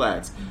Yeah. red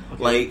flags.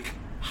 Okay. Like,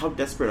 how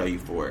desperate are you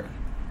for it?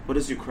 What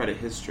is your credit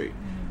history?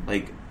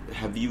 Like,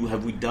 have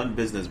we done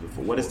business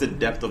before? What is the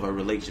depth of our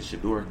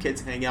relationship? Do our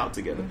kids hang out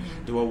together?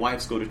 Do our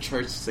wives go to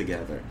church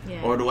together?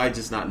 Yeah. Or do I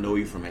just not know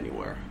you from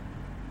anywhere?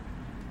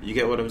 You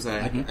get what I'm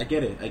saying? I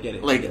get it. Like, I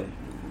get it.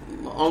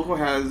 my uncle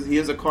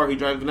has a car he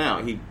drives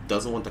now. He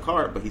doesn't want the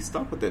car, but he's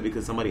stuck with it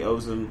because somebody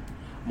owes him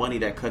money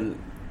that couldn't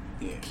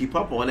keep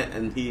up on it,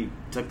 and he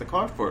took the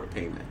car for the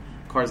payment.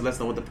 Car's less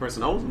than what the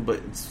person owes him,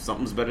 but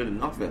something's better than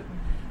nothing.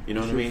 You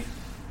know what I mean?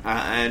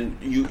 And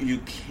you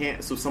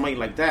can't. So somebody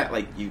like that,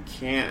 like you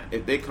can't.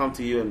 If they come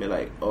to you and be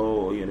like,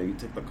 "Oh, you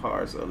took the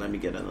car, so let me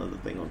get another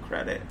thing on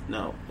credit."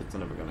 No, it's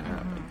never gonna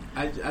happen.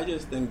 I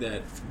just think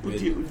that.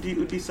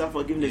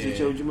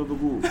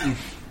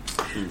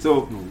 So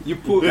you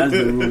put That's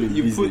the rule in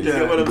you business. put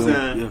the, what I'm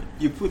saying. Yeah.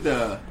 You put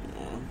the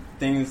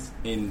things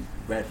in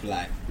red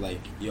flag.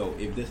 Like, yo,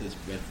 if this is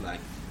red flag,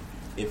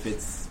 if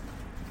it's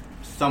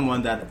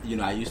someone that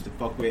I used to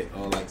fuck with,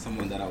 or like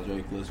someone that I was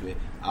very close with,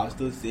 I'll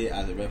still see it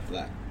as a red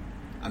flag.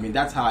 I mean,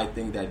 that's how I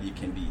think that you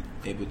can be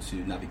able to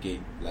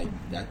navigate like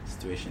that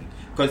situation.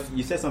 Because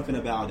you said something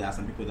about there are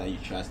some people that you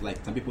trust,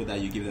 like some people that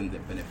you give them the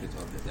benefit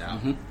of the doubt.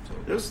 Mm-hmm.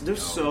 So,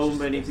 there's so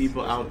many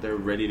people out there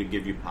ready to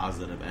give you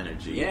positive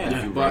energy.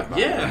 Yeah, but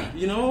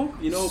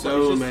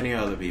so many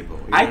other people.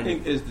 I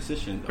think it's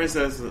decision. Though.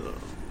 Princess,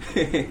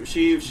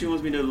 she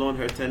wants me to loan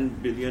her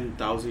 $10 billion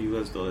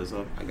US.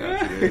 So I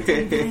got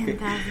you.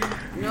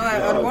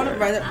 I want to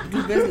rather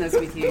do business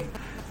with you.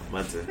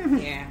 Mate.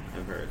 Yeah.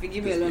 I've heard. If you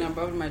give me a loan, I'm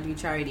probably might do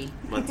charity.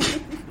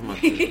 Mate.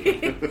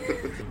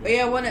 But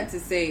yeah, I wanted to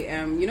say,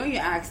 you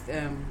asked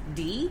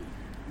D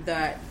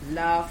that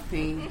love,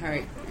 pain,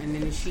 hurt, and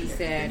then she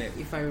said,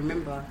 if I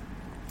remember,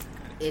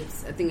 I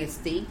think it's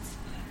state.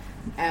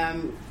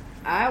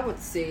 I would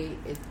say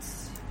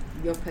it's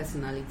your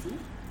personality,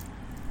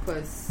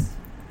 because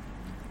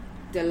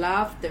the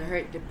love, the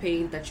hurt, the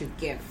pain that you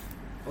give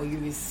or you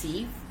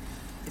receive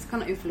is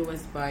kind of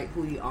influenced by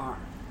who you are.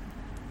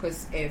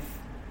 Because if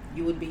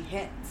you would be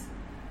hurt,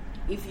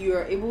 if you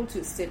are able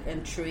to sit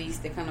and trace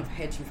the kind of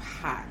hurt you've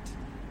had,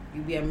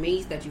 you'll be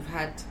amazed that you've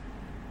had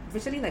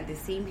virtually like the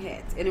same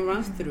hurt, and it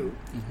runs through.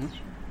 Mm-hmm.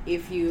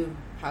 If you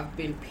have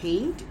been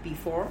pained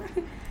before,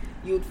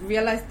 you'd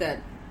realize that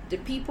the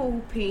people who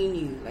pain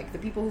you, like the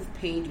people who've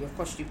pained you or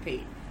caused you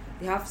pain,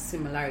 they have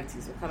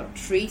similarities or kind of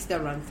traits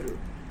that run through.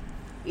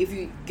 If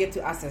you get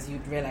to us, as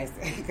you'd realize,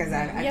 because you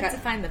have to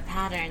find the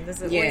pattern. There's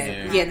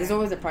there's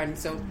always a pattern.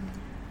 So,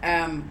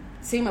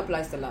 same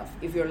applies to love.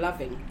 If you're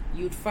loving,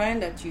 you'd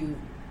find that you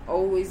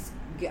always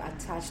get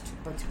attached to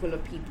particular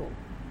people,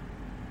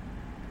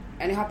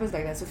 and it happens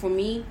like that. So for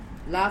me,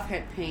 love,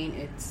 hurt, pain,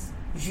 it's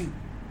you,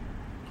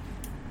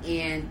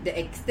 and the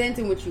extent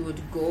in which you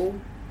would go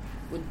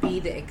would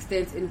be the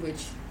extent in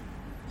which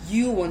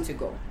you want to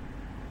go.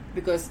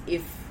 Because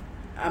if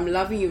I'm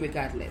loving you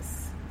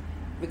regardless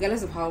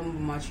of how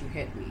much you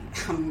hurt me,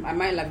 I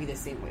might love you the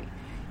same way.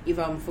 If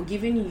I'm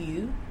forgiving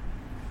you,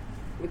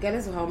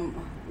 regardless of how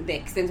the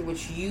extent to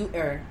which you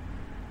are,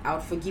 I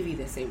would forgive you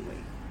the same way.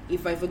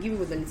 If I forgive you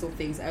with the little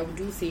things, I would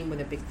do the same with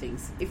the big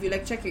things. If you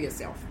check it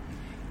yourself.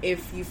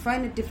 If you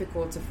find it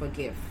difficult to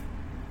forgive,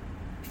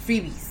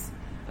 freebies,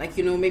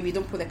 maybe you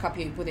don't put the cup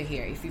here, you put it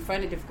here. If you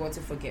find it difficult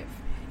to forgive,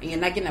 and you're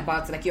nagging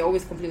about it, you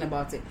always complain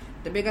about it,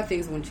 the bigger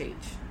things won't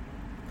change.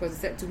 Because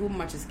to whom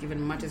much is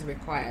given, much is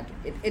required.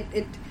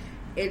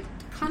 It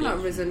kind of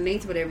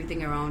resonates with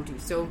everything around you.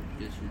 So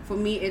for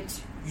me,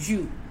 it's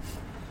you.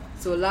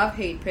 So love,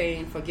 hate,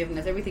 pain,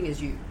 forgiveness, everything is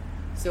you.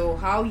 So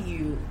how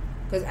you,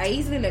 because I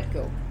easily let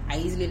go, I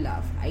easily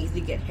love, I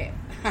easily get hurt,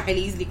 I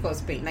easily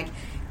cause pain.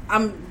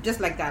 I'm just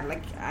like that.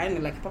 I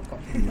don't like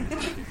popcorn.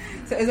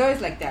 So it's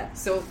always like that.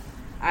 So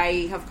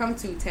I have come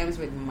to terms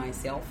with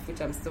myself,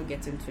 which I'm still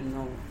getting to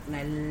know, and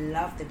I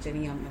love the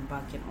journey I'm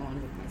embarking on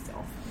with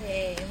myself.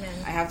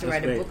 Amen. I have to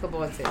write a book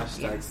about it.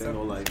 Hashtag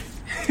single life.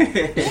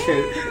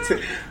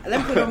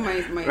 Let me put on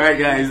my right,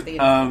 guys.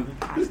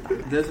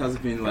 This has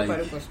been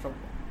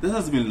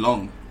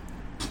long.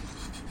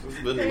 It's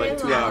been like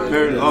 2 hours.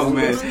 Very long,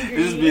 man. This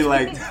has been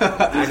like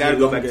I gotta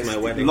go back to my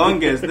wedding.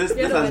 Longest. This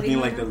has been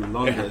like the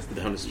longest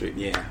down the street.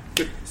 Yeah.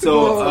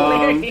 So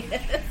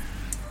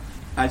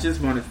I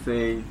just want to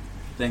say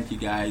thank you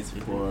guys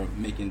for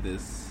making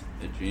this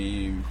a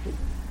dream.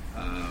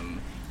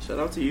 Shout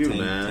out to you,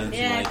 man.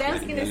 Yeah, I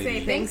was gonna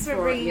say thanks for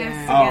bringing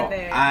us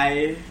together.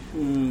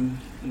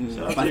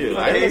 Shout out to you.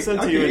 I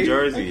listened to you in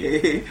Jersey.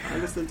 Okay. I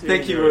listened to you.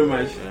 Thank you very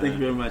much. Yeah. Thank you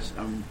very much.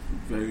 I'm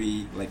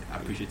very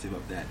appreciative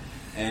of that.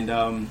 And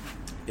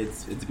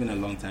it's been a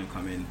long time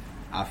coming.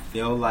 I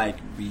feel like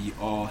we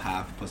all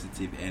have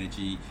positive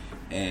energy,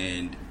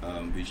 and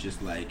we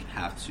just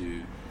have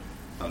to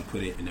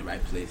put it in the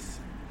right place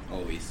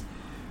always.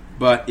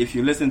 But if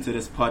you listen to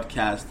this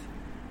podcast,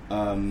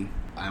 I'm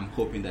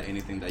hoping that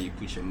anything that you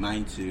put your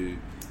mind to,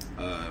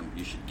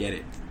 you should get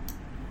it.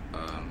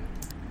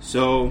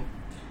 So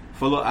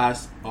follow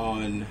us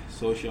on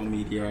social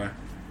media.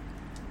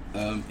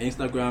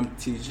 Instagram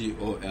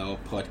TGOL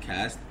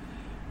Podcast,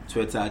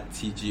 Twitter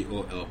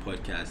TGOL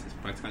Podcast. It's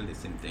practically the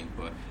same thing.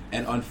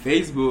 And on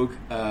Facebook,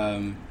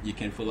 you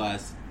can follow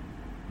us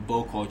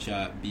Beaux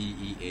Culture,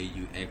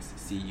 BEAUXCULTUR.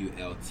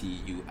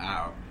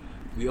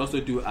 We also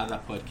do other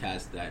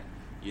podcasts that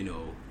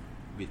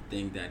we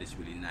think that is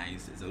really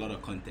nice. There's a lot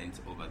of content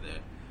over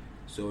there,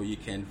 so you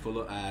can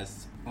follow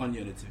us on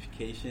your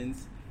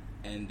notifications,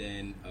 and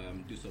then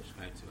do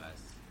subscribe to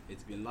us.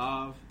 It's been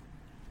love.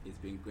 It's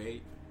been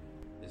great.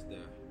 It's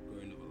the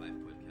Growing Over Life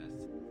podcast.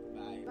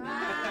 Bye.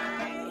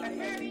 Bye.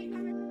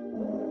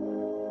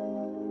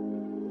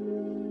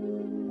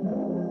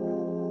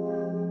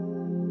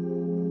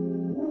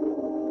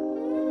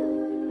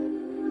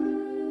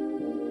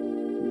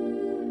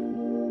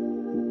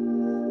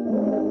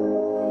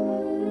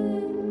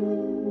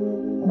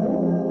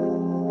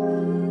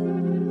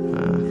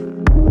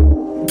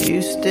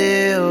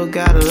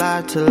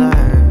 lot to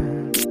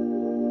learn.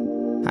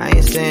 I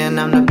ain't saying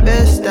I'm the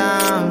best,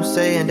 I'm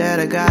saying that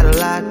I got a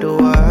lot to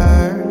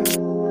work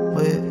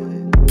with.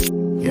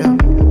 Yeah.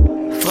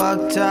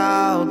 Fuck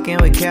talking,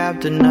 we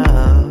capped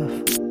enough.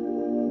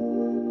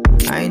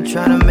 I ain't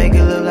tryna make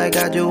it look like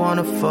I just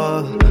wanna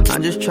fuck.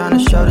 I'm just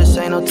tryna show this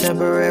ain't no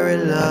temporary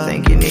love. I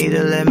think you need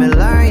to let me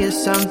learn you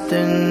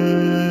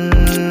something.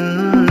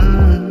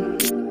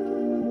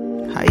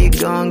 How you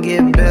gon'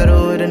 get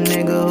better with a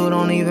nigga who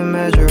don't even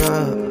measure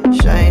up?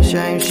 Shame,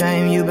 shame,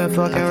 shame, you been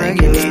fucking regular. I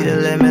think you need to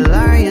let me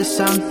learn you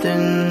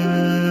something.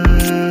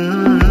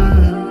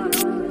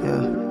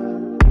 Yeah.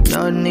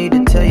 No need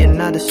to tell you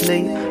not to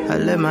sleep. I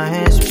let my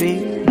hands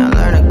speak. Now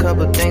learn a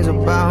couple things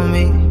about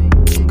me.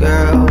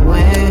 Girl,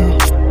 when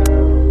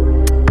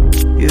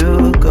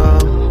you go,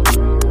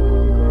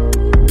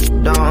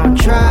 don't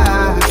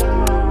try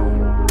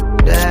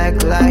to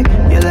act like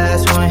your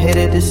last one hit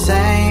it the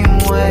same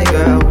way.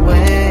 Girl,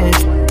 when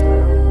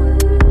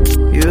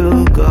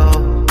you go,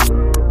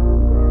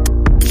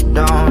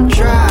 don't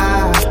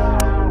try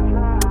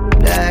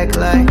to act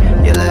like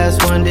your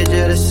last one did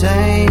you the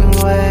same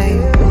way.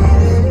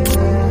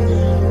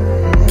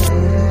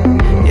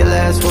 Your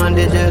last one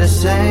did you the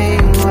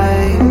same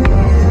way.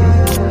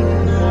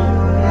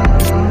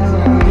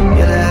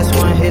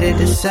 Hit it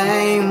the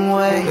same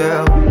way,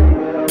 girl.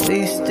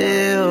 We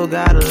still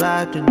got a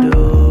lot to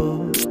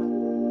do.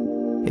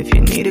 If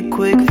you need a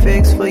quick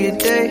fix for your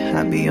day,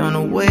 I'll be on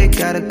the way.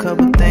 Got a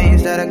couple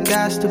things that I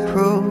got to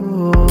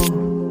prove.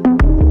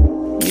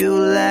 You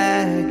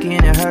lack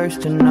and it hurts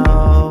to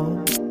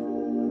know.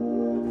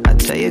 I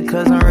tell you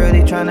cause I'm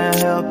really trying to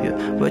help you,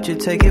 but you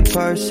take it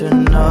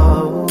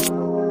personal.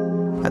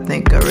 I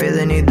think I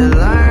really need to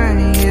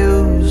learn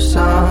you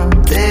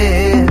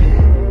something.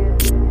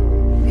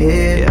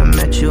 Yeah, I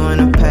met you in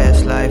a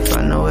past life.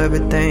 I know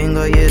everything,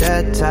 oh yeah,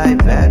 that type.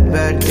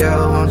 Bad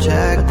girl, won't you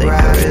act right?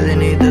 I think I really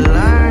need to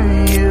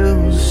learn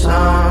you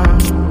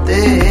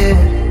something.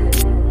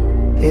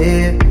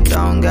 Yeah,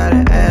 don't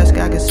gotta ask,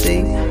 I can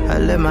see. I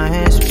let my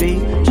hands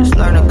speak. Just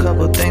learn a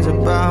couple things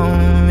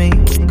about me.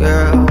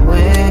 Girl,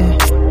 when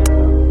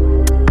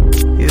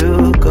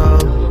you go,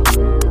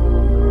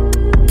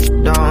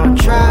 don't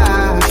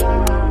try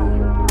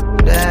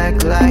to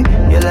act like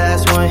your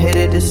last one hit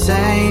it the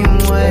same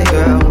way.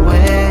 Girl,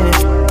 when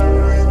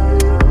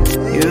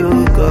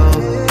you go,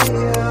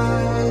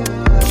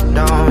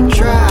 don't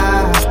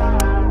try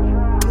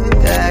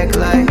to act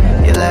like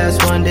your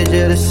last one did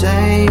you the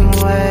same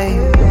way.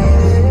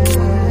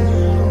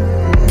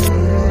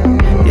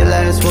 Your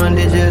last one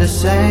did you the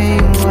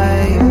same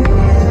way.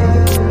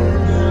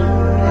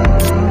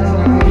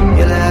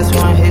 Your last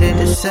one hit it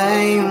the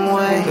same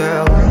way,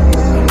 girl.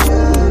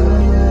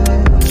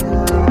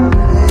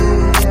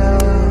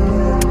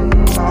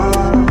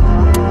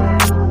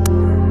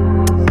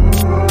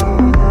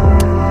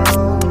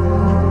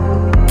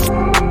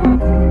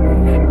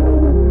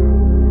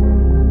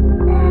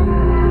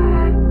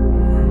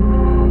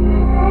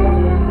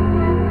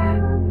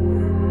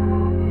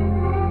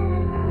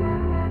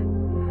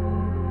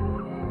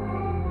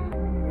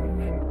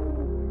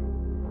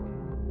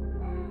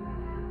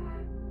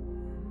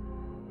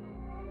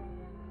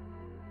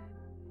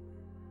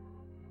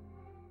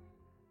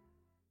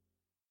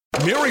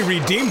 Mary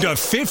redeemed a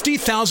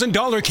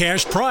 $50,000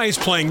 cash prize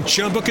playing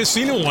Chumba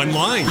Casino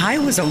online. I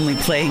was only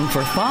playing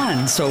for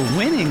fun, so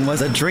winning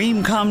was a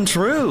dream come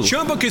true.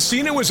 Chumba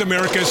Casino is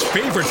America's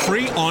favorite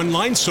free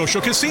online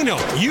social casino.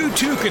 You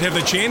too could have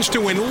the chance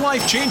to win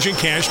life-changing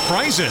cash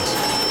prizes.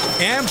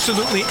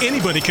 Absolutely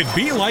anybody could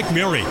be like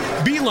Mary.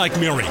 Be like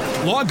Mary.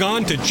 Log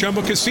on to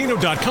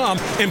ChumbaCasino.com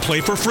and play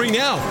for free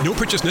now. No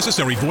purchase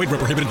necessary. Void where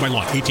prohibited by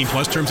law. 18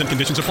 plus terms and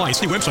conditions apply.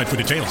 See website for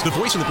details. The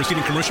voice in the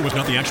preceding commercial was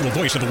not the actual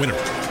voice of the winner.